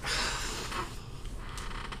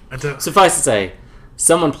 Suffice to say,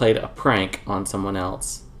 someone played a prank on someone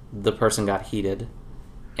else. The person got heated,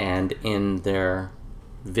 and in their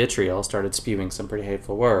vitriol started spewing some pretty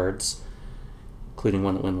hateful words, including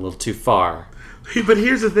one that went a little too far. But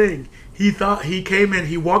here's the thing. He came in,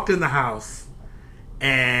 he walked in the house,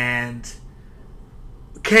 and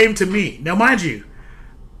came to me. Now, mind you,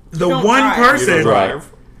 the don't one drive. You don't person...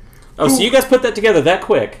 drive. Oh, so you guys put that together that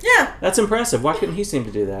quick? Yeah. That's impressive. Why couldn't he seem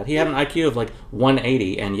to do that? He had an IQ of like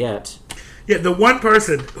 180, and yet... Yeah, the one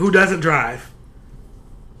person who doesn't drive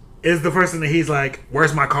is the person that he's like,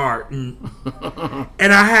 where's my car? And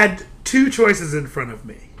I had two choices in front of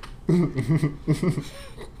me.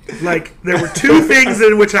 Like, there were two things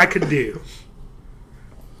in which I could do.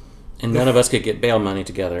 And none of us could get bail money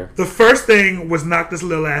together. The first thing was knock this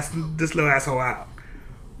little asshole out.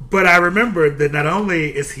 But I remembered that not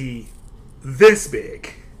only is he this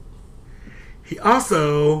big, he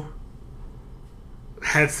also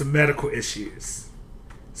had some medical issues.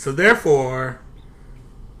 So therefore,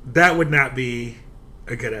 that would not be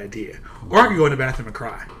a good idea. Or I could go in the bathroom and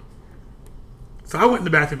cry. So I went in the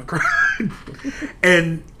bathroom and cried.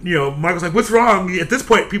 And, Michael's like, what's wrong? At this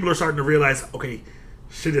point, people are starting to realize, okay,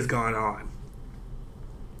 shit is going on.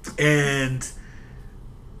 And,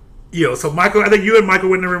 so Michael, I think you and Michael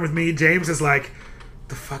went in the room with me. James is like,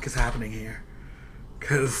 the fuck is happening here?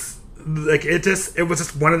 Because, like, it was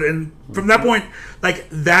just one of the, and from that point, like,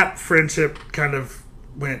 that friendship kind of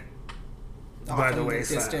went by the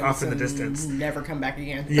wayside, off in the distance. Never come back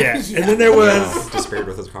again. Yeah. And then there was... disappeared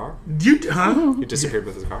with his car. He disappeared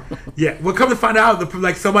with his car. Yeah. Well, come to find out,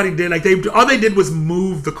 somebody did, like, all they did was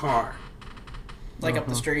move the car. Like up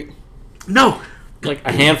the street. No. Like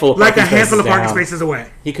a handful of parking spaces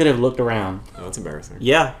away. He could have looked around. Oh, that's embarrassing.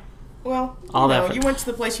 Yeah. Well, that you went to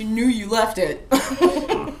the place you knew you left it.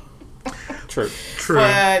 True.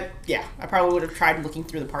 But, yeah, I probably would have tried looking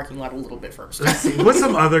through the parking lot a little bit first. Let's see. What's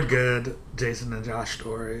some other good Jason and Josh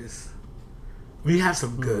stories? We have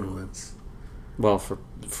some good ones. Well, for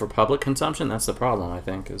public consumption, that's the problem, I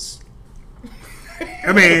think, is...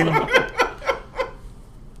 I mean...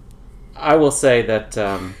 I will say that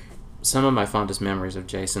some of my fondest memories of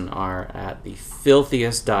Jason are at the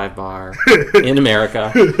filthiest dive bar in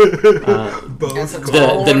America.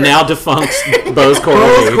 The now defunct Bo's Coral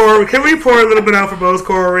Reef. Can we pour a little bit out for Bo's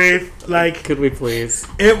Coral Reef? Like, could we please?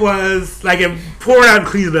 It was like pour it out and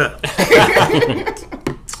clean it up.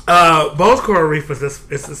 Bo's Coral Reef was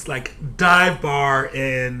this like dive bar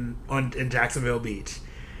in Jacksonville Beach,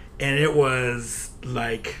 and it was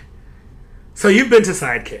like, so you've been to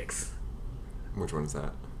Sidekicks. Which one is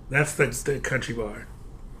that? That's the country bar.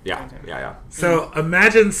 Yeah. So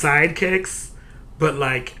imagine Sidekicks, but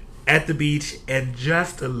like at the beach and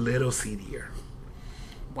just a little seedier.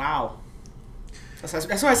 Wow.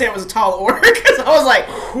 That's why I said it was a tall order, because I was like,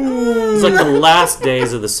 it was like the last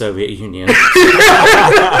days of the Soviet Union.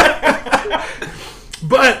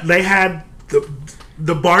 But they had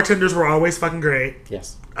the bartenders were always fucking great.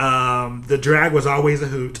 Yes. The drag was always a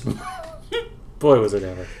hoot. Boy, was it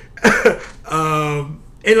ever.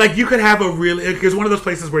 And like you could have it was one of those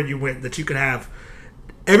places where you went that you could have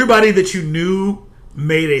everybody that you knew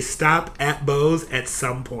made a stop at Bo's at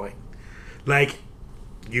some point. Like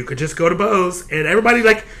you could just go to Bo's, and everybody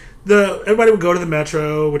would go to the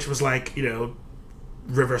Metro, which was like,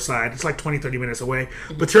 Riverside. It's like 20-30 minutes away,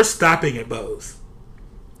 but you're stopping at Bo's.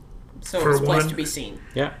 So it was a place to be seen.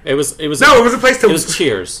 Yeah, it was a place to. It was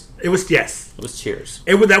Cheers. It was Cheers.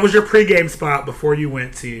 That was your pregame spot before you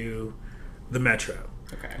went to the Metro.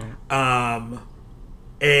 Okay.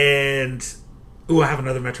 And I have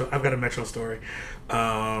another Metro. I've got a Metro story.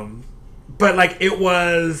 But like it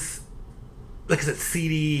was, like I said,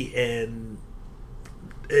 seedy and.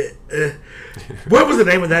 What was the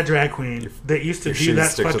name of that drag queen that used to do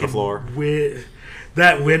that fucking to the floor with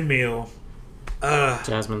that windmill?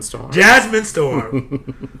 Jasmine Storm.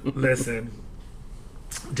 Listen,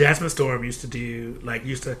 Jasmine Storm used to.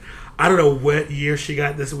 I don't know what year she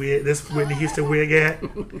got this Whitney Houston wig at,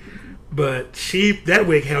 but that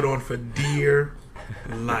wig held on for dear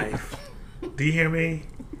life. Do you hear me?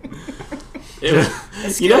 You're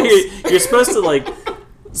supposed to like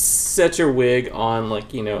set your wig on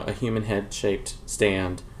a human head shaped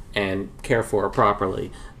stand and care for it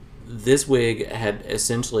properly. This wig had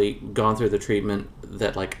essentially gone through the treatment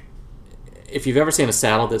that, like, if you've ever seen a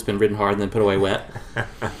saddle that's been ridden hard and then put away wet.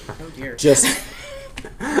 Oh dear.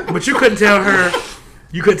 But you couldn't tell her.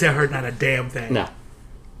 You couldn't tell her not a damn thing. No.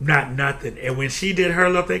 Not nothing. And when she did her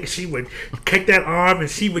little thing, she would kick that arm and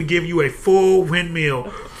she would give you a full windmill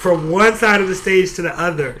from one side of the stage to the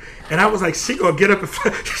other. And I was like, she gonna get up and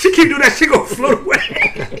she keep doing that, she gonna float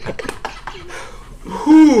away.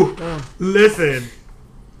 Whew. Listen,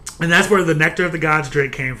 and that's where the Nectar of the Gods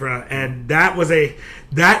drink came from, and that was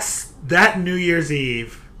that New Year's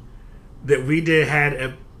Eve that we had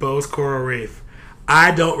at Beau's Coral Reef.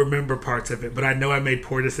 I don't remember parts of it, but I know I made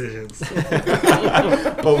poor decisions.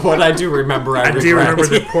 But what I do remember, I do remember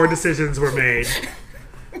that poor decisions were made.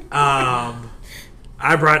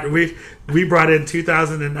 We brought in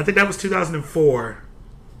 2000, and I think that was 2004.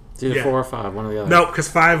 It's either 4 or 5, one or the other. No, because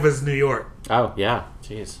 5 was New York. Oh yeah,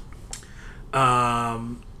 jeez.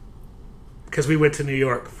 Because we went to New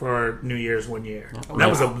York for New Year's one year. Oh, that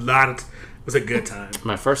was was a good time.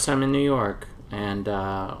 My first time in New York, and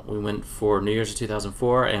we went for New Year's of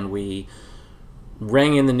 2004, and we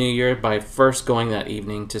rang in the New Year by first going that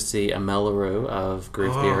evening to see Amel Larue of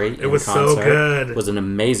Groove Theory. It was so good. It was an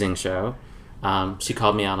amazing show. She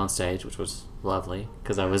called me out on stage, which was lovely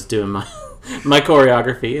because I was doing my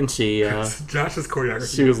choreography, and she Josh's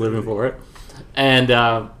choreography. She was living for it, and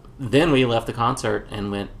then we left the concert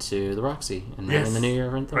and went to the Roxy and ran in the New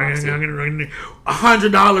Year at the Roxy.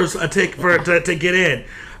 $100 a ticket to get in.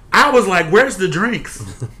 I was like, "Where's the drinks?"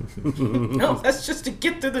 No, that's just to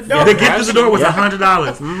get through the door. To get through the door was $100.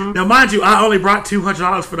 Mm-hmm. Now, mind you, I only brought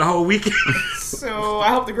 $200 for the whole weekend. So I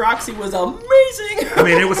hope the Roxy was amazing. I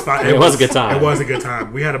mean, it was fun. It was a good time. It was a good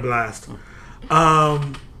time. We had a blast.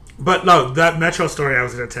 But no, that Metro story I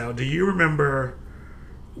was going to tell. Do you remember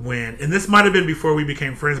when? And this might have been before we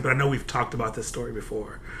became friends, but I know we've talked about this story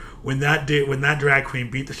before. When that drag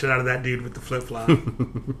queen beat the shit out of that dude with the flip flop.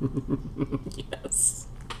 Yes.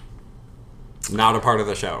 Not a part of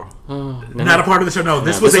the show. Not a part of the show. No,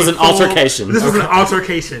 this was an altercation. This was an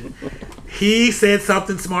altercation. He said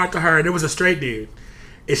something smart to her, and it was a straight dude.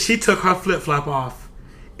 And she took her flip flop off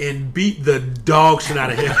and beat the dog shit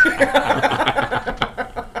out of him.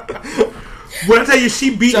 When I tell you,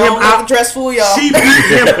 she beat him out. Dress fool, y'all. She beat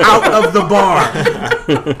him out of the bar.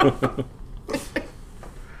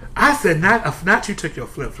 I said, not you took your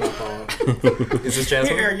flip flop off. Is this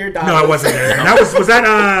Jasmine? Your No, it wasn't. That was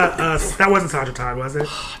that wasn't Sandra Todd, was it?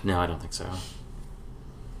 No, I don't think so.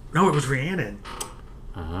 No, it was Rhiannon.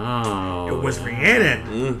 Oh, it was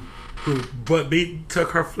Rhiannon who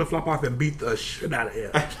took her flip flop off and beat the shit out of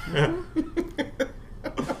him.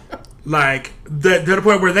 Like to the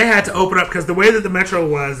point where they had to open up because the way that the Metro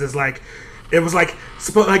is like it was like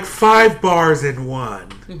 5 bars in one.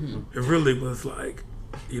 Mm-hmm. It really was like.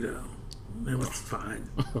 It was fine.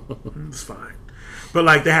 It was fine. But,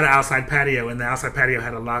 like, they had an outside patio, and the outside patio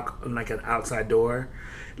had a lock, like, an outside door.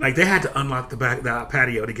 Like, they had to unlock the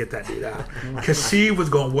patio to get that dude out. Because she was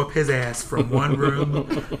going to whoop his ass from one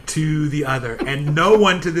room to the other. And no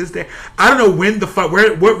one to this day... I don't know when the fight...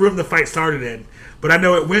 what room the fight started in. But I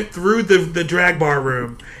know it went through the drag bar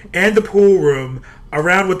room and the pool room...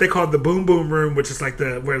 around what they called the boom boom room, which is, like,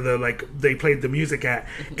 where they played the music at.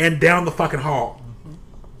 And down the fucking hall.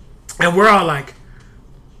 And we're all like,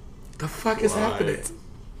 the fuck is happening?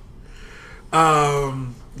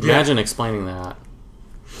 Imagine explaining that.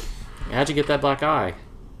 How'd you get that black eye?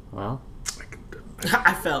 Well,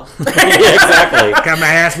 I fell. Yeah, exactly. Got my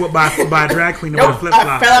ass whooped by a drag queen with a flip flop.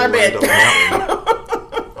 I fell out of bed.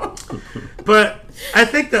 But I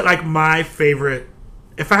think that like my favorite,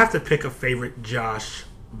 if I have to pick a favorite Josh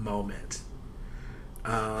moment,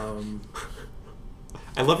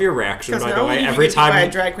 I love your reaction, by the way. Every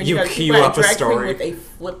time you cue up a story with a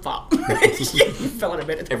flip flop, you fell in a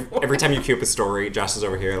bed. Every time you cue up a story, Josh is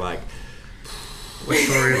over here like, "What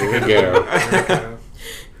story is it?"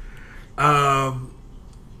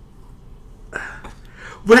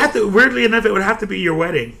 Would have to. Weirdly enough, it would have to be your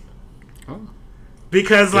wedding. Oh,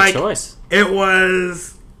 because good choice. It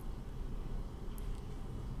was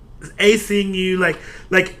seeing you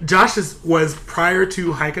like Josh's was prior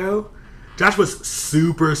to Heiko. Josh was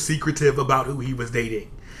super secretive about who he was dating,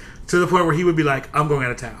 to the point where he would be like, "I'm going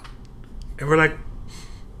out of town," and we're like,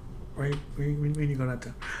 "Where are you going out of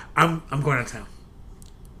town?" I'm going out of town.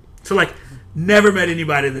 So like, never met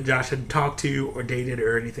anybody that Josh had talked to or dated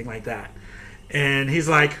or anything like that. And he's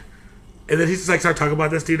like, and then he's just like started talking about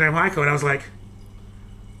this dude named Heiko, and I was like,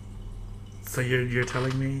 "So you're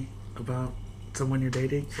telling me about someone you're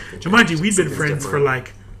dating?" And mind you, we'd been friends for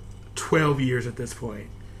like 12 years at this point.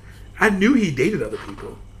 I knew he dated other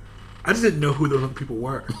people. I just didn't know who those other people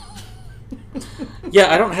were.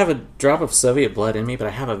 Yeah, I don't have a drop of Soviet blood in me, but I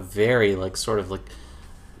have a very sort of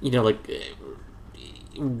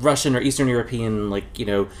Russian or Eastern European,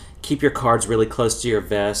 keep your cards really close to your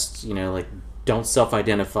vest, don't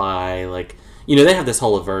self-identify, they have this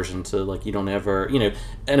whole aversion to, you don't ever,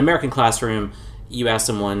 an American classroom, you ask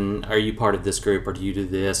someone, are you part of this group or do you do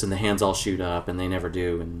this? And the hands all shoot up, and they never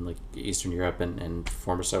do in Eastern Europe and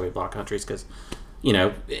former Soviet bloc countries because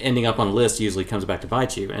ending up on a list usually comes back to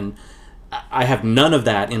bite you. And I have none of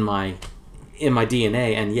that in my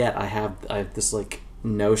DNA, and yet I have this like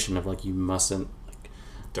notion of like you mustn't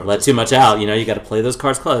let too much out. You got to play those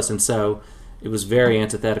cards close. And so it was very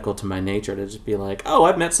antithetical to my nature to just be like, oh,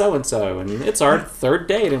 I've met so and so, and it's our third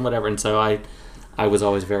date and whatever. And so I was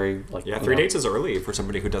always very like, 3 dates is early for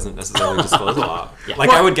somebody who doesn't necessarily disclose a lot. Yeah.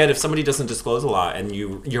 Like I would get if somebody doesn't disclose a lot and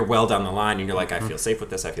you're well down the line and you're like, I feel safe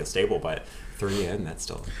with this, I feel stable, but 3 in, that's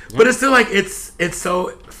still. But it's still like it's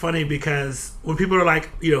so funny because when people are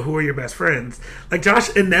like, who are your best friends? Like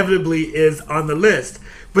Josh inevitably is on the list,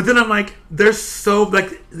 but then I'm like, there was so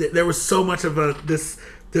much of this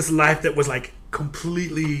life that was like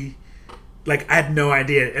completely like I had no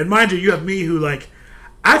idea. And mind you have me who like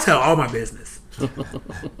I tell all my business.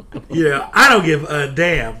 I don't give a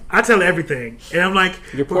damn. I tell everything, and I'm like,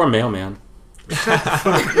 your poor mailman. Shut the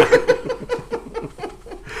fuck up.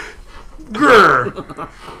 Grr.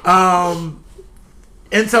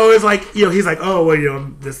 And so it's like, he's like, oh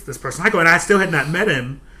well, this person I go, and I still had not met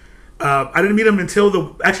him. I didn't meet him until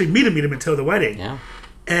meet him until the wedding. Yeah.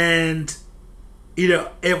 And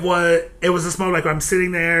it was this moment like I'm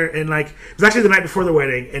sitting there, and like it was actually the night before the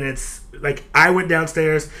wedding, and it's like I went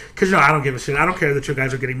downstairs because I don't give a shit. I don't care that you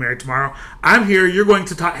guys are getting married tomorrow. I'm here. You're going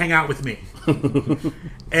to hang out with me.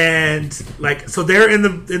 And like so they're in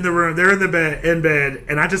the room. They're in bed,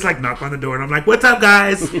 and I just like knock on the door, and I'm like, "What's up,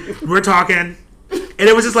 guys?" We're talking, and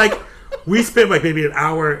it was just like we spent like maybe an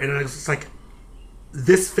hour, and it was just like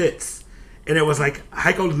this fits, and it was like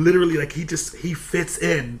Heiko literally like he fits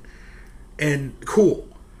in. And cool,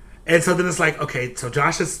 and so then it's like, okay, so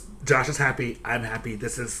Josh is happy, I'm happy.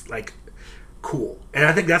 This is like cool, and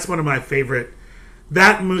I think that's one of my favorite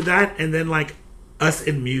that and then like us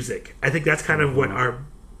in music. I think that's kind of what our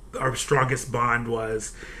strongest bond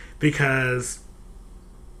was, because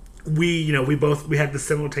we had the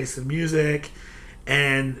similar taste in music,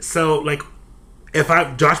 and so like if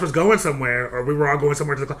Josh was going somewhere or we were all going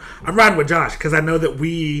somewhere to the club, I'm riding with Josh because I know that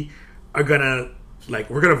we are gonna.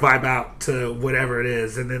 Like we're gonna vibe out to whatever it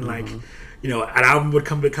is, and then like, an album would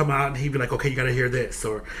come out, and he'd be like, "Okay, you gotta hear this,"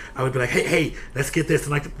 or I would be like, "Hey, let's get this,"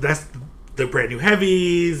 and like that's the brand new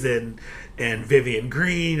heavies and Vivian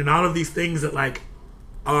Green and all of these things that like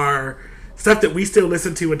are stuff that we still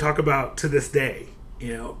listen to and talk about to this day,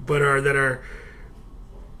 but are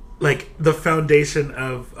like the foundation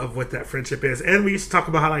of what that friendship is. And we used to talk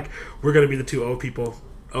about how like we're gonna be the two old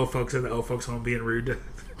folks in the old folks home being rude.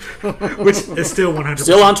 Which is still 100%.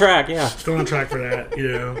 Still on track, yeah. Still on track for that,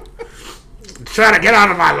 Try to get out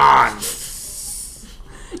of my lawn.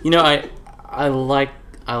 I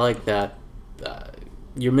like that.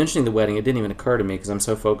 You're mentioning the wedding. It didn't even occur to me because I'm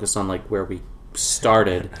so focused on like where we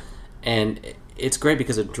started, and it's great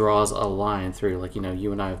because it draws a line through. Like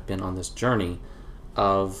you and I have been on this journey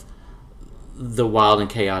of the wild and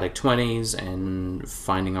chaotic 20s and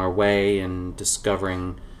finding our way and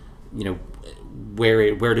discovering,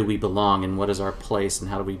 where do we belong and what is our place and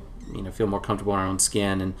how do we feel more comfortable in our own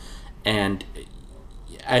skin, and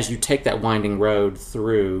as you take that winding road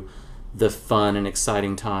through the fun and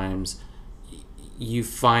exciting times, you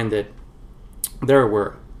find that there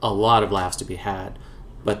were a lot of laughs to be had,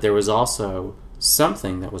 but there was also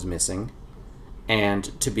something that was missing,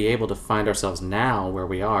 and to be able to find ourselves now where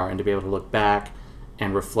we are and to be able to look back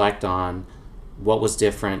and reflect on what was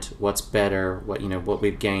different, what's better, what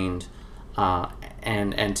we've gained,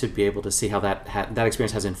 and to be able to see how that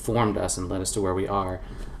experience has informed us and led us to where we are,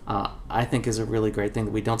 I think is a really great thing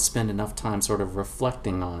that we don't spend enough time sort of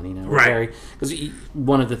reflecting on. Right? Because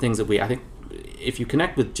one of the things that I think, if you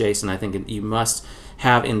connect with Jason, I think you must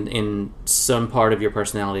have in some part of your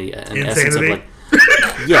personality an essence of like,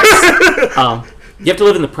 yes, you have to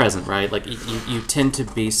live in the present, right? Like you tend to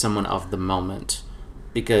be someone of the moment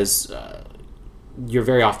because you're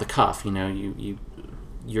very off the cuff.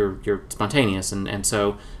 You're spontaneous, and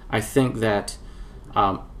so I think that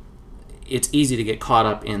it's easy to get caught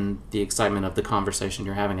up in the excitement of the conversation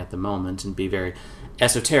you're having at the moment and be very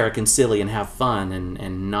esoteric and silly and have fun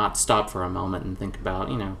and not stop for a moment and think about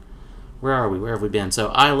where are we, where have we been. So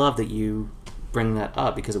I love that you bring that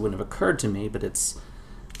up because it wouldn't have occurred to me, but it's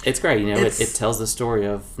great. It tells the story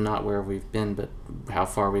of not where we've been, but how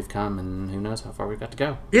far we've come, and who knows how far we've got to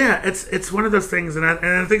go. Yeah, it's one of those things, and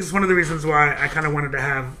I think it's one of the reasons why I kind of wanted to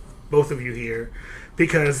have both of you here,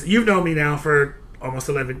 because you've known me now for almost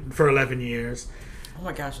 11 years. Oh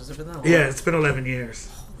my gosh, has it been that long? Yeah, it's been 11 years.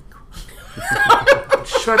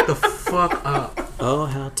 Shut the fuck up. Oh,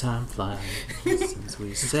 how time flies since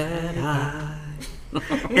we said hi.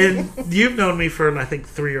 And you've known me for I think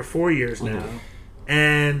 3 or 4 years now.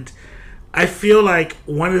 And I feel like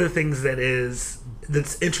one of the things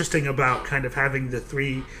that's interesting about kind of having the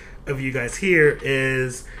three of you guys here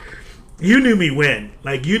is you knew me when?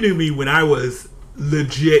 Like, you knew me when I was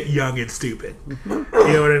legit young and stupid. You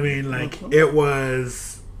know what I mean? Like, it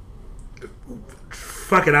was,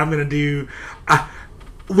 fuck it, I'm going to do...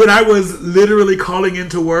 when I was literally calling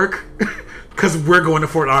into work, because we're going to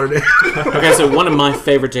Fort Lauderdale. Okay, so one of my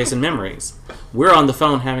favorite Jason memories. We're on the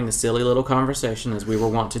phone having a silly little conversation, as we were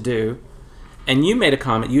wont to do, and you made a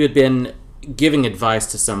comment. You had been giving advice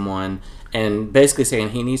to someone and basically saying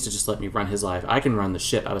he needs to just let me run his life. I can run the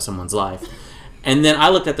shit out of someone's life. And then I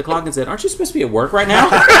looked at the clock and said, aren't you supposed to be at work right now?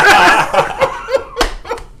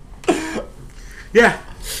 Yeah.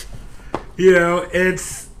 You know,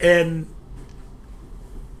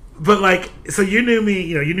 but like, so you knew me,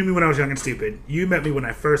 you knew me when I was young and stupid. You met me when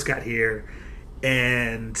I first got here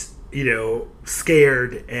and,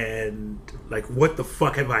 scared and like, what the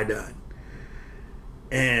fuck have I done?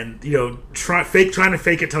 And, trying to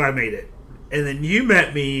fake it till I made it. And then you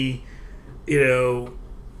met me,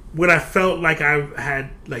 when I felt like I had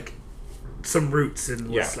like some roots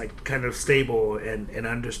and was like kind of stable and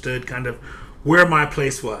understood kind of where my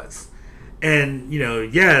place was. And,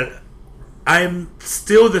 I'm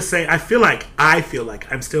still the same. I feel like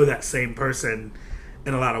I'm still that same person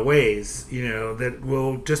in a lot of ways, that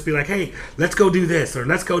will just be like, hey, let's go do this or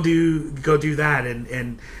let's go do that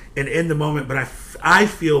and in the moment. But I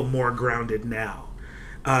feel more grounded now.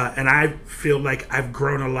 And I feel like I've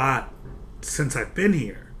grown a lot since I've been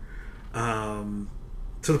here. To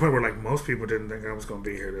the point where like most people didn't think I was going to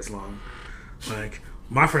be here this long. Like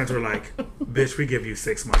my friends were like, bitch, we give you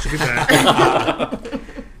 6 months. You'll be back.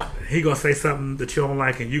 He gonna say something that you don't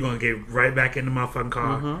like and you're gonna get right back in the motherfucking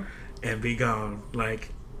car and be gone.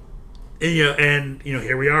 Like, and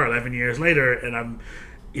here we are 11 years later and I'm,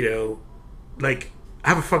 like, I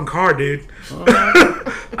have a fucking car, dude.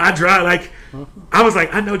 I drive, like, I was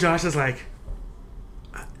like, I know Josh is like,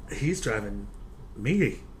 he's driving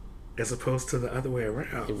me as opposed to the other way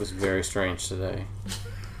around. It was very strange today.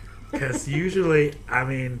 Because usually, I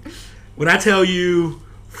mean, when I tell you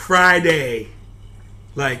Friday,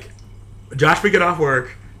 like, Josh would get off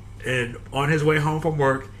work and on his way home from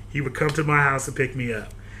work, he would come to my house and pick me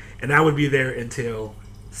up. And I would be there until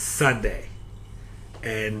Sunday.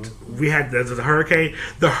 And we had the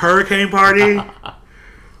hurricane party.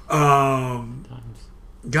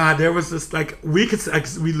 God, there was this like we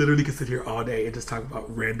literally could sit here all day and just talk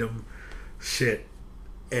about random shit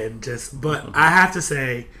and just. But I have to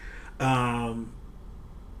say,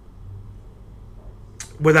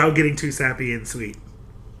 without getting too sappy and sweet,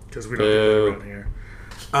 because we don't do that around here.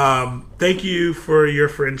 Thank you for your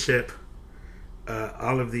friendship.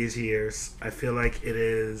 All of these years, I feel like it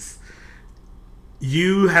is.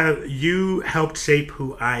 You helped shape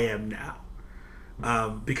who I am now,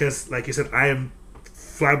 because, like you said, I am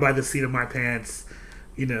fly by the seat of my pants,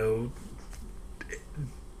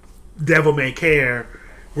 devil may care,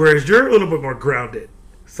 whereas you're a little bit more grounded.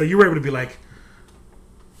 So you were able to be like,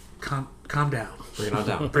 calm down, bring it on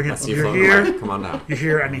down, you're here, come on down, you're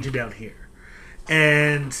here. I need you down here,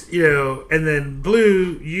 and and then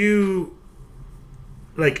Blue, you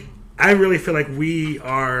like. I really feel like we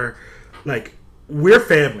are like. We're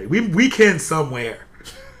family. We can somewhere.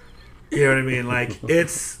 You know what I mean? Like,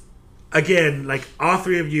 it's, again, like, all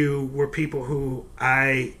three of you were people who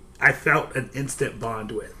I felt an instant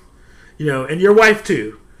bond with. And your wife,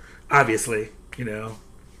 too, obviously,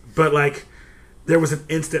 But, like, there was an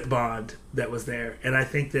instant bond that was there. And I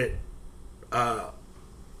think that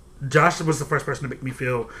Josh was the first person to make me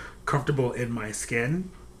feel comfortable in my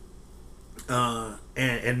skin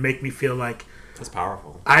and make me feel like that's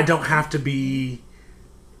powerful. I don't have to be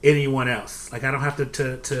anyone else. Like, I don't have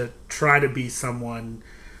to try to be someone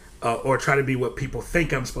or try to be what people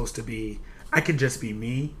think I'm supposed to be. I can just be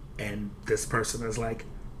me, and this person is like,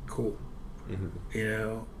 cool.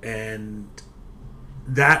 Mm-hmm. And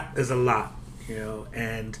that is a lot,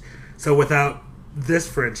 And so without this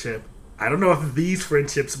friendship, I don't know if these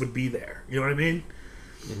friendships would be there. You know what I mean?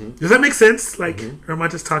 Mm-hmm. Does that make sense? Like, or am I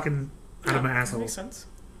just talking out of my asshole? That makes sense.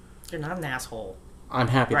 You're not an asshole. I'm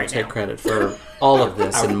happy to take credit for all of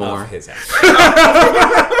this and more. His ass.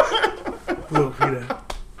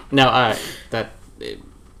 No,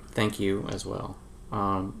 thank you as well.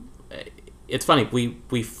 It's funny,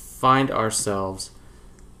 we find ourselves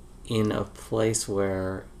in a place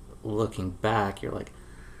where, looking back, you're like,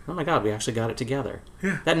 oh my God, we actually got it together.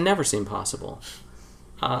 Yeah. That never seemed possible.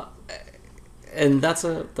 And that's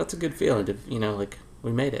a good feeling to, like,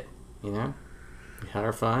 we made it, We had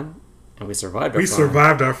our fun, And we survived our We fun.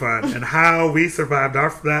 survived our fun. And how we survived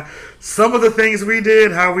that. Some of the things we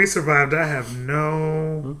did, how we survived, I have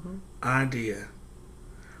no idea.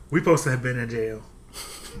 We supposed to have been in jail.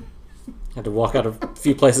 Had to walk out of a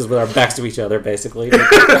few places with our backs to each other, basically.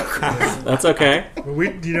 That's okay. But we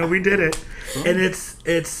did it. And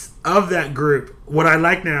it's of that group. What I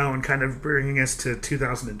like now, and kind of bringing us to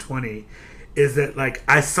 2020, is that like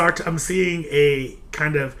I'm seeing a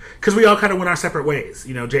kind of, because we all kind of went our separate ways.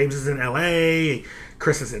 James is in LA,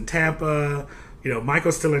 Chris is in Tampa,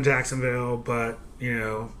 Michael's still in Jacksonville, but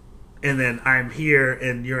and then I'm here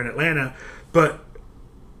and you're in Atlanta,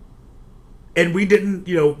 and we didn't,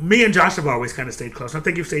 me and Josh have always kind of stayed close. I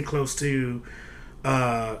think you've stayed close to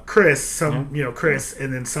Chris, Chris,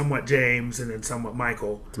 and then somewhat James, and then somewhat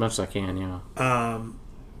Michael. As much as I can, yeah.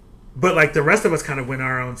 But like the rest of us kind of went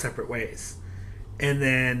our own separate ways. And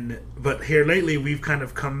then, but here lately, we've kind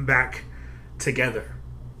of come back together.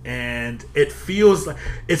 And it feels like,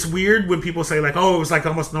 it's weird when people say like, oh, it was like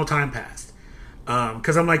almost no time passed.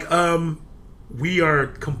 Because I'm like, we are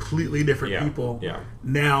completely different people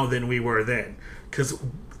now than we were then. Because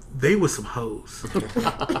they were some hoes.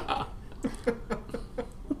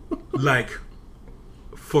 Like,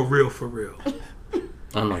 for real.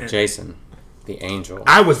 Unlike Jason, the angel.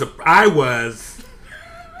 I was.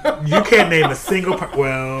 You can't name a single part.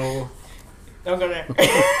 Well, Don't go there.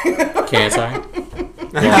 Can't I?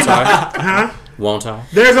 Won't I? huh? Won't I?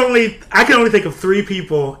 I can only think of 3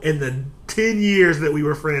 people in the 10 years that we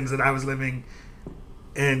were friends that I was living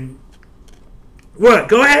in. What?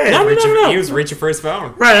 Go ahead. No. He was reaching for his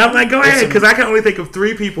phone. Right, I'm like, go ahead, some- because I can only think of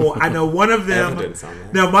 3 people. I know one of them. Evidence on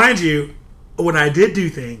that. Now, mind you, when I did do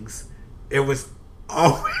things, it was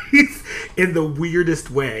always in the weirdest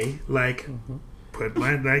way. Like, put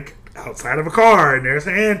my outside of a car, and there's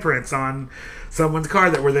handprints on someone's car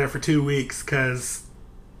that were there for 2 weeks because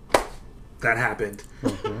that happened.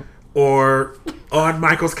 Or on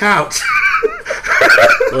Michael's couch.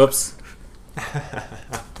 Whoops.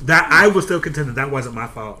 That I was still contending that wasn't my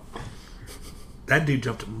fault. That dude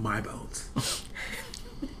jumped my bones.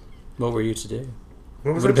 What were you to do?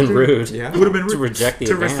 What was Would have I been to do? rude. Yeah. It would have been To rude reject the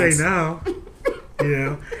to advance. say no.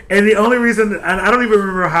 And the only reason, and I don't even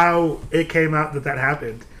remember how it came out that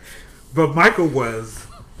happened, but Michael was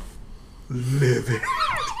livid.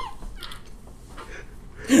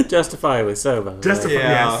 Justifiably so, by the way.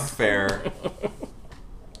 Yeah, Yes. fair.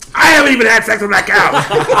 I haven't even had sex on that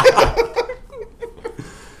couch.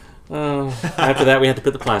 After that, we had to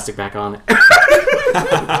put the plastic back on it.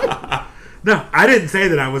 No, I didn't say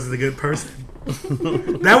that I was the good person.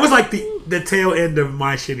 That was like the tail end of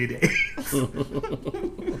my shitty days.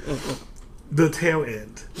 The tail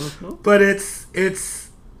end. But it's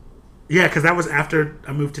yeah, because that was after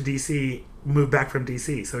I moved to DC, moved back from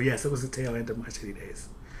DC. So yes, it was the tail end of my shitty days.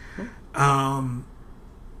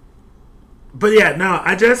 But yeah, no,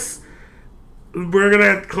 we're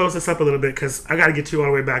gonna close this up a little bit because I got to get you all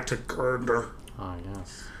the way back to Gernder. Oh,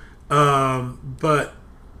 yes. But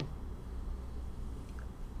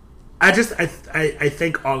I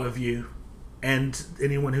thank all of you and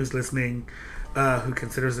anyone who's listening who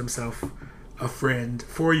considers himself a friend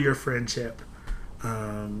for your friendship,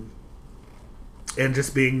 and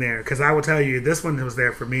just being there, because I will tell you this one was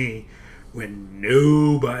there for me when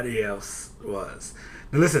nobody else was.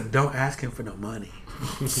 Now listen, don't ask him for no money,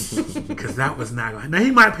 because that was not going. Now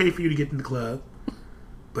he might pay for you to get in the club,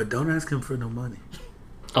 but don't ask him for no money.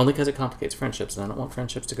 Only because it complicates friendships, and I don't want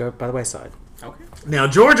friendships to go by the wayside. Okay. Now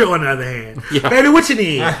Georgia, on the other hand, Yeah. baby, what you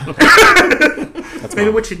need? That's Baby,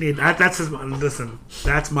 mine. what you need? That's his. Listen,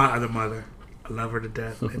 that's my other mother. I love her to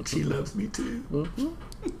death, and she loves me too.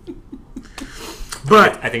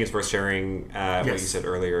 But I think it's worth sharing what you Yes. said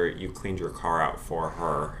earlier. You cleaned your car out for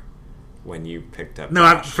her when you picked up no,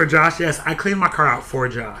 Josh. for Josh, yes, I cleaned my car out for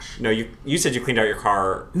Josh. No, you said you cleaned out your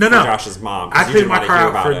car No, for no. Josh's mom. 'cause I you cleaned didn't my want to car hear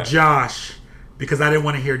out about for it. Josh because I didn't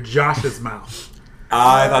want to hear Josh's mouth.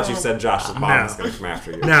 I thought you said Josh's mom No. was going to come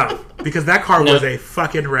after you. No, because that car No. was a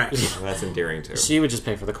fucking wreck. Well, that's endearing too. She would just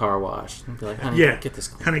pay for the car wash. And be like, honey, Yeah, get this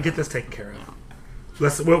clean. honey, get this taken care of.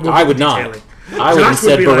 We'll I would do not. detailing. I would Josh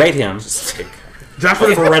instead be Berate like- him. Just take Josh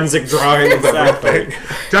would a have forensic drawing of everything.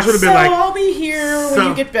 Josh would have So been like, I'll be here when So-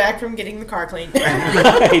 you get back from getting the car cleaned.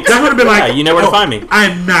 Right. Josh would have been like, Yeah, you know where to find me. I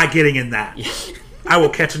am not getting in that. I will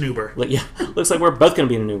catch an Uber. Look, yeah, looks like we're both going to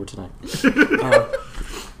be in an Uber tonight.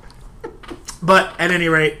 But at any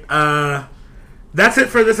rate, that's it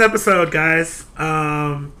for this episode, guys.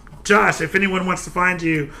 Josh, if anyone wants to find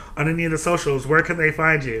you on any of the socials, where can they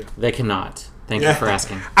find you? They cannot. Thank you for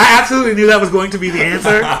asking. I absolutely knew that was going to be the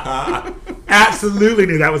answer. Absolutely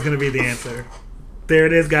knew that was going to be the answer. There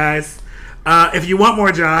it is, guys. If you want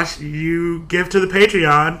more Josh, you give to the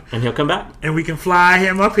Patreon, And he'll come back. and we can fly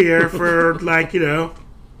him up here for like an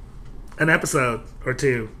episode or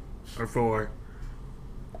 2 or 4.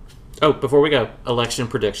 Oh, before we go, election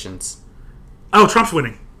predictions. Oh, Trump's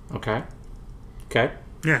winning. Okay. Yeah.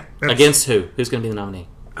 that's- Against who? Who's going to be the nominee?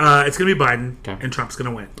 It's gonna be Biden, Okay. and Trump's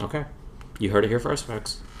gonna win. Okay. You heard it here first,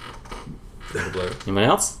 folks. Blue. Anyone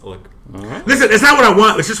else? Look. All right. Listen, it's not what I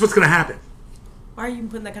want. It's just what's gonna happen. Why are you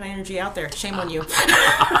putting that kind of energy out there? Shame on you.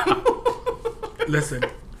 Listen,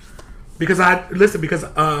 because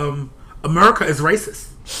America is racist,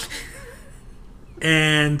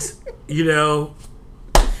 and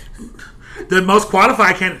the most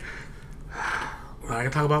qualified candidate. Well, I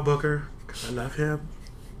can talk about Booker because I love him.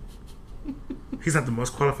 He's not the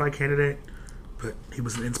most qualified candidate, but he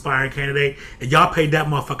was an inspiring candidate, and y'all paid that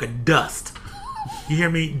motherfucker dust. You hear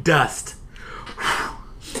me? Dust.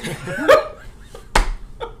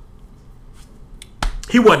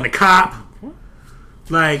 He wasn't a cop.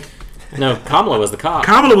 Like, No, Kamala was the cop.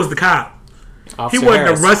 Kamala was the cop. Officer He wasn't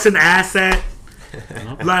Harris. a Russian asset.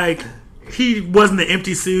 Like, he wasn't an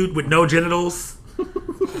empty suit with no genitals.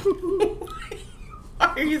 Why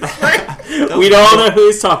are you like? We all know who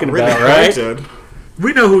he's talking about, right?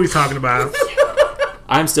 We know who he's talking about.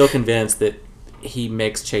 I'm still convinced that he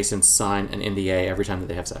makes Chasen sign an NDA every time that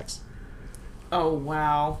they have sex. Oh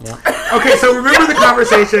wow. Okay, so remember the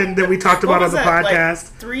conversation that we talked What about on was the that,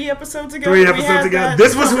 podcast? Like 3 episodes ago. 3 we episodes had ago. that?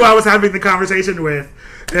 This was who I was having the conversation with.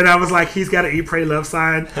 And I was like, he's got an eat, pray, love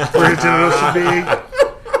sign where his genitals should be.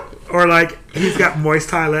 Or like, he's got moist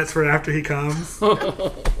toilets for after he comes.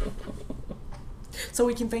 So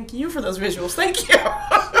we can thank you for those visuals. Thank you.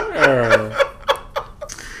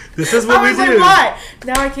 This is what I we was do. like, why?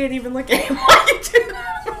 Now I can't even look at him. Why you do that?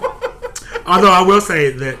 Although I will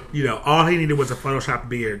say that, all he needed was a Photoshopped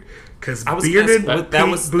beard. Because I was bearded gonna say, Pete that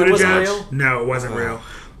wasn't Buttigieg... real? No, it wasn't real.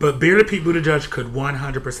 But bearded Pete Buttigieg could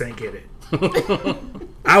 100% get it.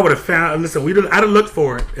 I would have found... Listen, I'd have looked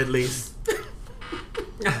for it, at least.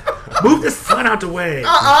 Move this sun out the way.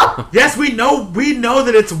 Yes, we know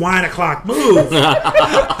that it's wine o'clock. Move.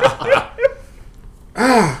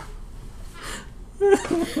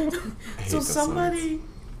 So somebody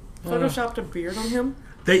photoshopped a beard on him?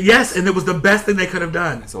 Yes, and it was the best thing they could have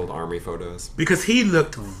done. His old army photos. Because he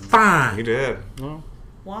looked He fine. did.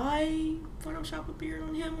 Why Photoshop a beard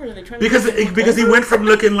on him? Or are they trying to Because make him look because he older? went from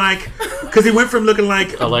looking like... Because he went from looking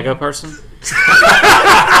like... A Lego person?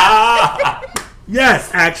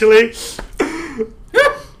 Yes, actually.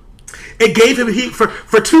 It gave him heat for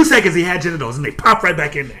 2 seconds. He had genitals, and they popped right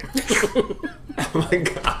back in there. Oh my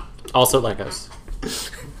god. Also Legos.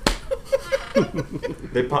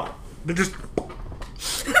 They pop. They just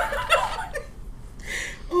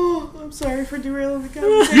Oh, I'm sorry for derailing the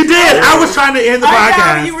conversation. you did. I was trying to end the I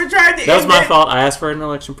podcast. know, you were trying to That was end my it. fault. I asked for an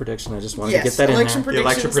election prediction. I just wanted to get that in election there. The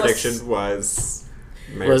election predictions, prediction was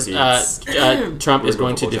Mayor Was Pete's. Trump is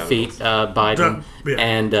going to Removable defeat Biden, Trump, yeah.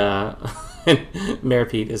 and Mayor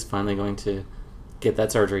Pete is finally going to get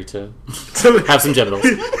that surgery to have some genitals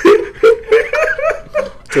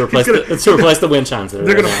to replace the wind chimes. That are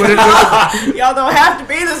They're there gonna now. put it. Y'all don't have to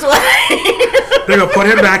be this way. They're gonna put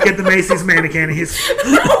him back at the Macy's mannequin. And he's.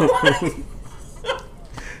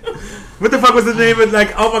 What the fuck was the name of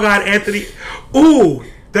oh my god, Anthony? Ooh,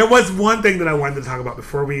 there was one thing that I wanted to talk about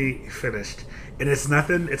before we finished, and it's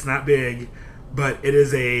nothing. It's not big, but it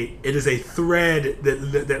is a thread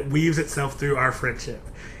that weaves itself through our friendship,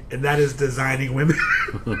 and that is designing women.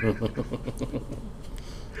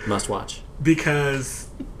 Must watch. Because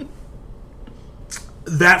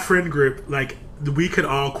that friend group, we could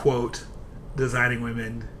all quote Designing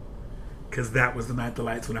Women because that was the night the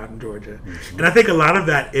lights went out in Georgia. Mm-hmm. And I think a lot of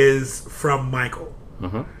that is from Michael.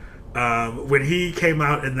 Mm-hmm. When he came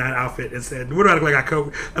out in that outfit and said, "What do I look like? I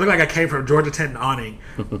look like I came from Georgia Tent and Awning."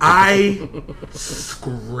 I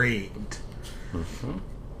screamed. Mm-hmm.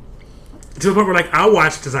 To the point where I'll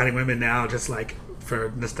watch Designing Women now just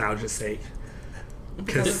for nostalgia's sake.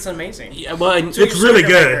 Because it's amazing. Yeah, well, and It's really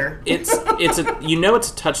good. it's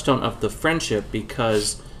a touchstone of the friendship,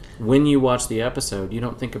 because when you watch the episode, you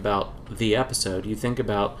don't think about the episode. You think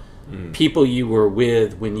about people you were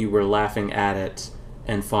with when you were laughing at it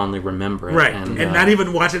and fondly remember it. Right, and not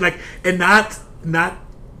even watch it and not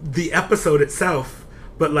the episode itself,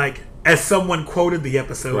 but as someone quoted the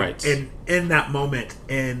episode, right, and in that moment,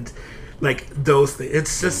 and those things.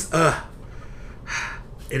 It's just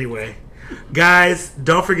anyway. Guys,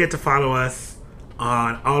 don't forget to follow us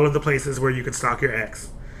on all of the places where you can stalk your ex.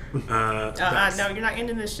 No, you're not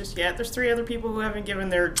ending this just yet. There's 3 other people who haven't given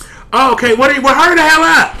their... Oh, okay. Well, hurry the hell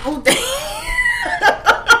up. Oh,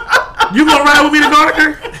 You gonna ride with me to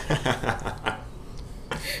Gardner?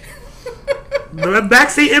 The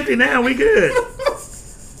backseat empty now. We good.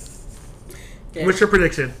 Okay. What's your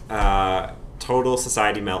prediction? Total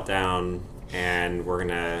society meltdown, and we're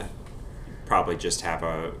gonna probably just have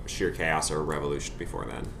a sheer chaos or a revolution before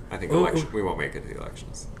then. I think we won't make it to the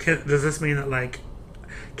elections. Does this mean that, like,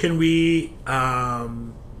 can we,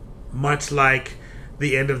 much like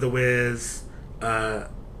the end of The Wiz,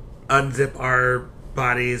 unzip our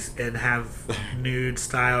bodies and have nude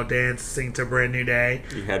style dancing to Brand New Day?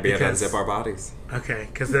 You had to be able to unzip our bodies. Okay,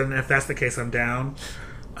 because then if that's the case, I'm down.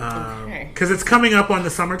 Okay. Because it's coming up on the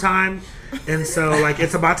summertime, and so like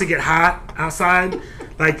it's about to get hot outside.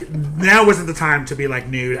 Like now isn't the time to be like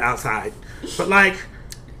nude outside, but like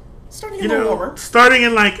Starting a little warmer. starting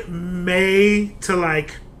in like May to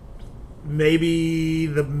like maybe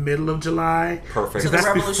the middle of July. Perfect. So the That's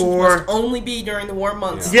revolution before. must only be during the warm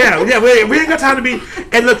months. Yeah, we ain't got time to be,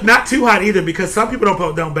 and look, not too hot either, because some people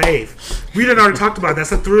don't bathe. We done already talked about that.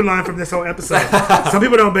 That's a through line from this whole episode. Some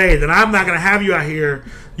people don't bathe, and I'm not gonna have you out here,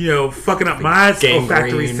 fucking up my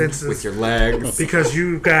olfactory Gangrene senses with your legs. because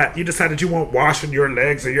you decided you won't wash your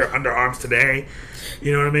legs or your underarms today.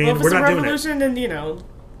 You know what I mean? Well, if We're it's a not doing it. revolution, then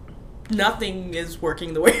nothing is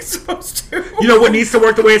working the way it's supposed to. You know what needs to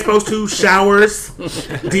work the way it's supposed to? Showers,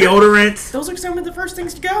 deodorant. Those are some of the first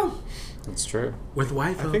things to go. That's true. With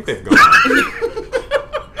white I folks. think they've gone.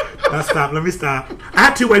 Stop. Let me stop. I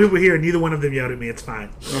had two white people here, and neither one of them yelled at me. It's fine.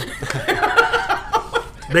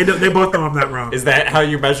 They both know I'm not wrong. Is that how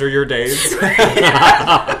you measure your days?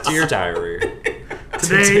 Dear diary.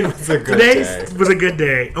 Today was a good today day. was a good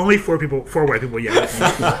day. Only four white people yelled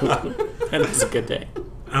at me. That was a good day.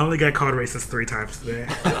 I only got called racist 3 times today.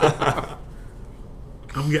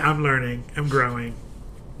 I'm learning. I'm growing.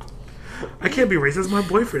 I can't be racist. My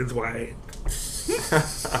boyfriend's white.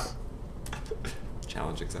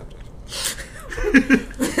 Challenge accepted.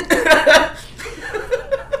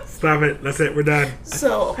 Stop it. That's it. We're done.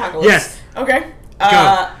 So, Apocalypse. Yes. Okay.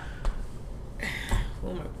 Go.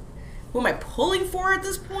 Who am I pulling for at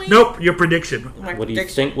this point? Nope. Your prediction. My What do you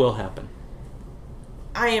prediction- think will happen?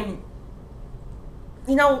 I am.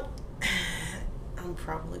 I'm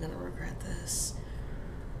probably going to regret this.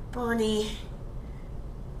 Bernie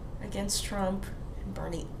against Trump, and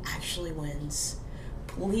Bernie actually wins.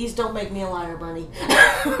 Please don't make me a liar, Bernie.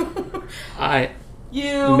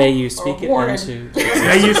 May you speak it warned. into.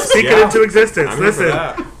 Now you speak it Yeah. into existence. I'm here for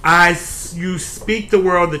Listen, that. you speak the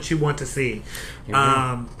world that you want to see.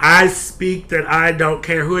 I speak that I don't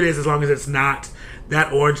care who it is as long as it's not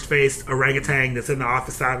that orange-faced orangutan that's in the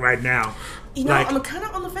office side right now. I'm kind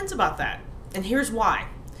of on the fence about that. And here's why.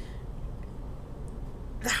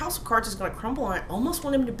 The House of Cards is going to crumble, and I almost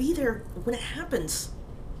want him to be there when it happens.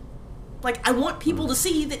 Like, I want people to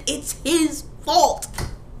see that it's his fault.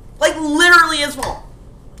 Like, literally his fault.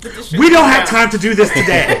 We don't have time to do this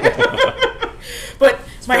today. But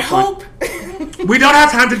my hope We don't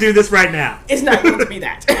have time to do this right now. is not going to be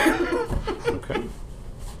that. Okay.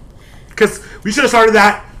 Because we should have started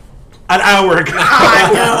that an hour ago.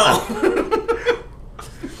 I know.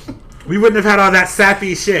 We wouldn't have had all that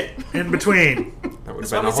sappy shit in between. That would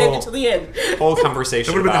That's have why been we a saved it to the end. whole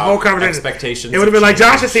conversation It would have been the about whole conversation. expectations. It would have been like,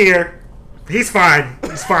 change. Josh is here. He's fine.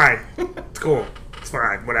 He's fine. It's cool. It's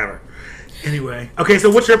fine. Whatever. Anyway. Okay, so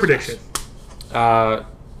what's your prediction? Biden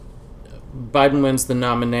wins the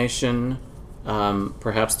nomination,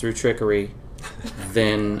 perhaps through trickery.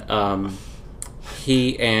 Then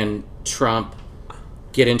he and Trump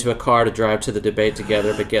get into a car to drive to the debate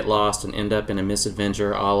together, but get lost and end up in a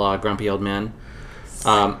misadventure a la Grumpy Old Men.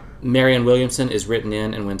 Marianne Williamson is written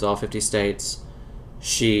in and wins all 50 states.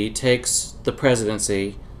 She takes the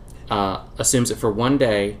presidency, assumes it for one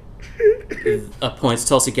day, appoints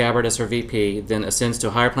Tulsi Gabbard as her VP, then ascends to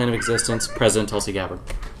a higher plane of existence, President Tulsi Gabbard.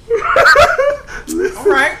 All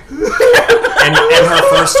right. And her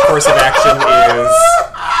first course of action is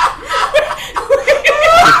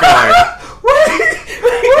keep going.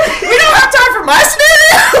 We don't have time for my scenario.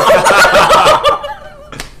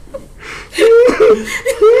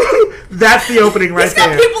 That's the opening right He's got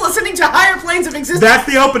there. people listening to higher planes of existence. That's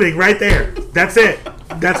the opening right there. That's it.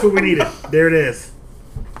 That's what we needed. There it is.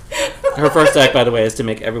 Her first act, by the way, is to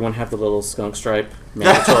make everyone have the little skunk stripe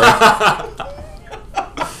mandatory.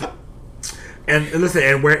 And listen,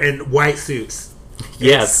 and we're in white suits.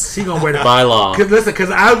 Yes, She gonna wear the by law.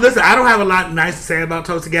 Because I don't have a lot nice to say about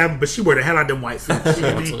Tulsi Gabbard, but she wear the hell out of them white suits. She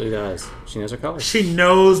absolutely does. She knows her colors. She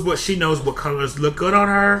knows what colors look good on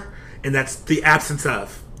her, and that's the absence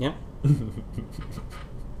of. Yep.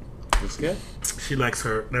 That's good. She likes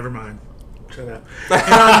her. Never mind. Shut up. And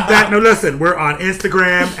on that, no, listen. We're on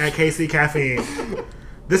Instagram at KC Caffeine.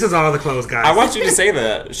 This is all the clothes, guys. I want you to say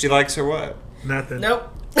that. She likes her what? Nothing. Nope.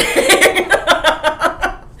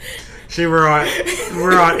 We're on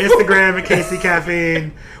Instagram at Casey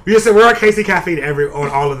Caffeine. We're on Casey Caffeine on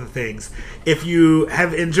all of the things. If you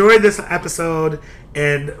have enjoyed this episode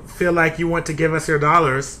and feel like you want to give us your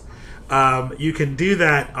dollars, you can do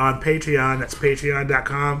that on Patreon. That's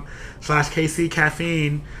patreon.com/KC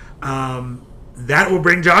Caffeine. That will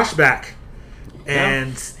bring Josh back.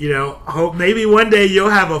 And, hope maybe one day you'll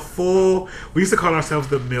have a full... We used to call ourselves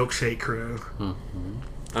the Milkshake Crew.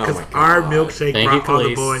 Because our milkshake brought all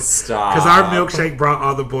the boys. Stop. Because our milkshake brought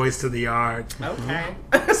all the boys to the yard. Okay.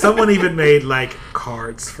 Someone even made,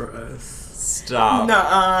 cards for us. Stop.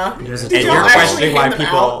 Nuh-uh. Yeah. And Did you're y'all questioning why actually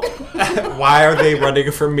people... hand why are they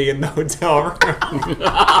running from me in the hotel room?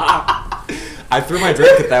 I threw my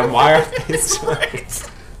drink at them. Why are they still...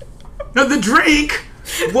 No, the drink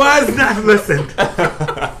was not... Listen.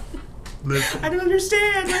 I don't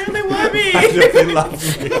understand. Why don't they want me? Why don't they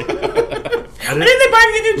love me? I Why didn't they buy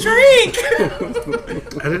me a new drink?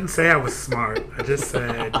 I didn't say I was smart. I just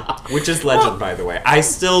said... Which is legend, by the way. I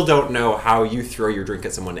still don't know how you throw your drink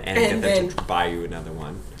at someone and get them then to buy you another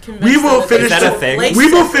one. We will finish... Is that a thing?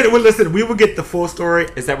 We will finish... Well, listen, we will get the full story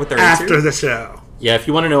Is that what they're after into? the show. Yeah, if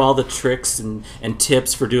you want to know all the tricks and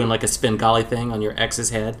tips for doing like a Svengali thing on your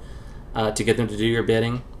ex's head to get them to do your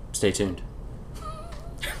bidding, stay tuned.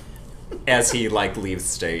 As he leaves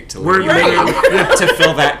state to We're leave, making- to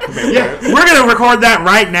fill that commitment. Yeah, we're going to record that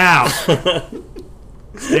right now.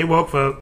 Stay woke, folks.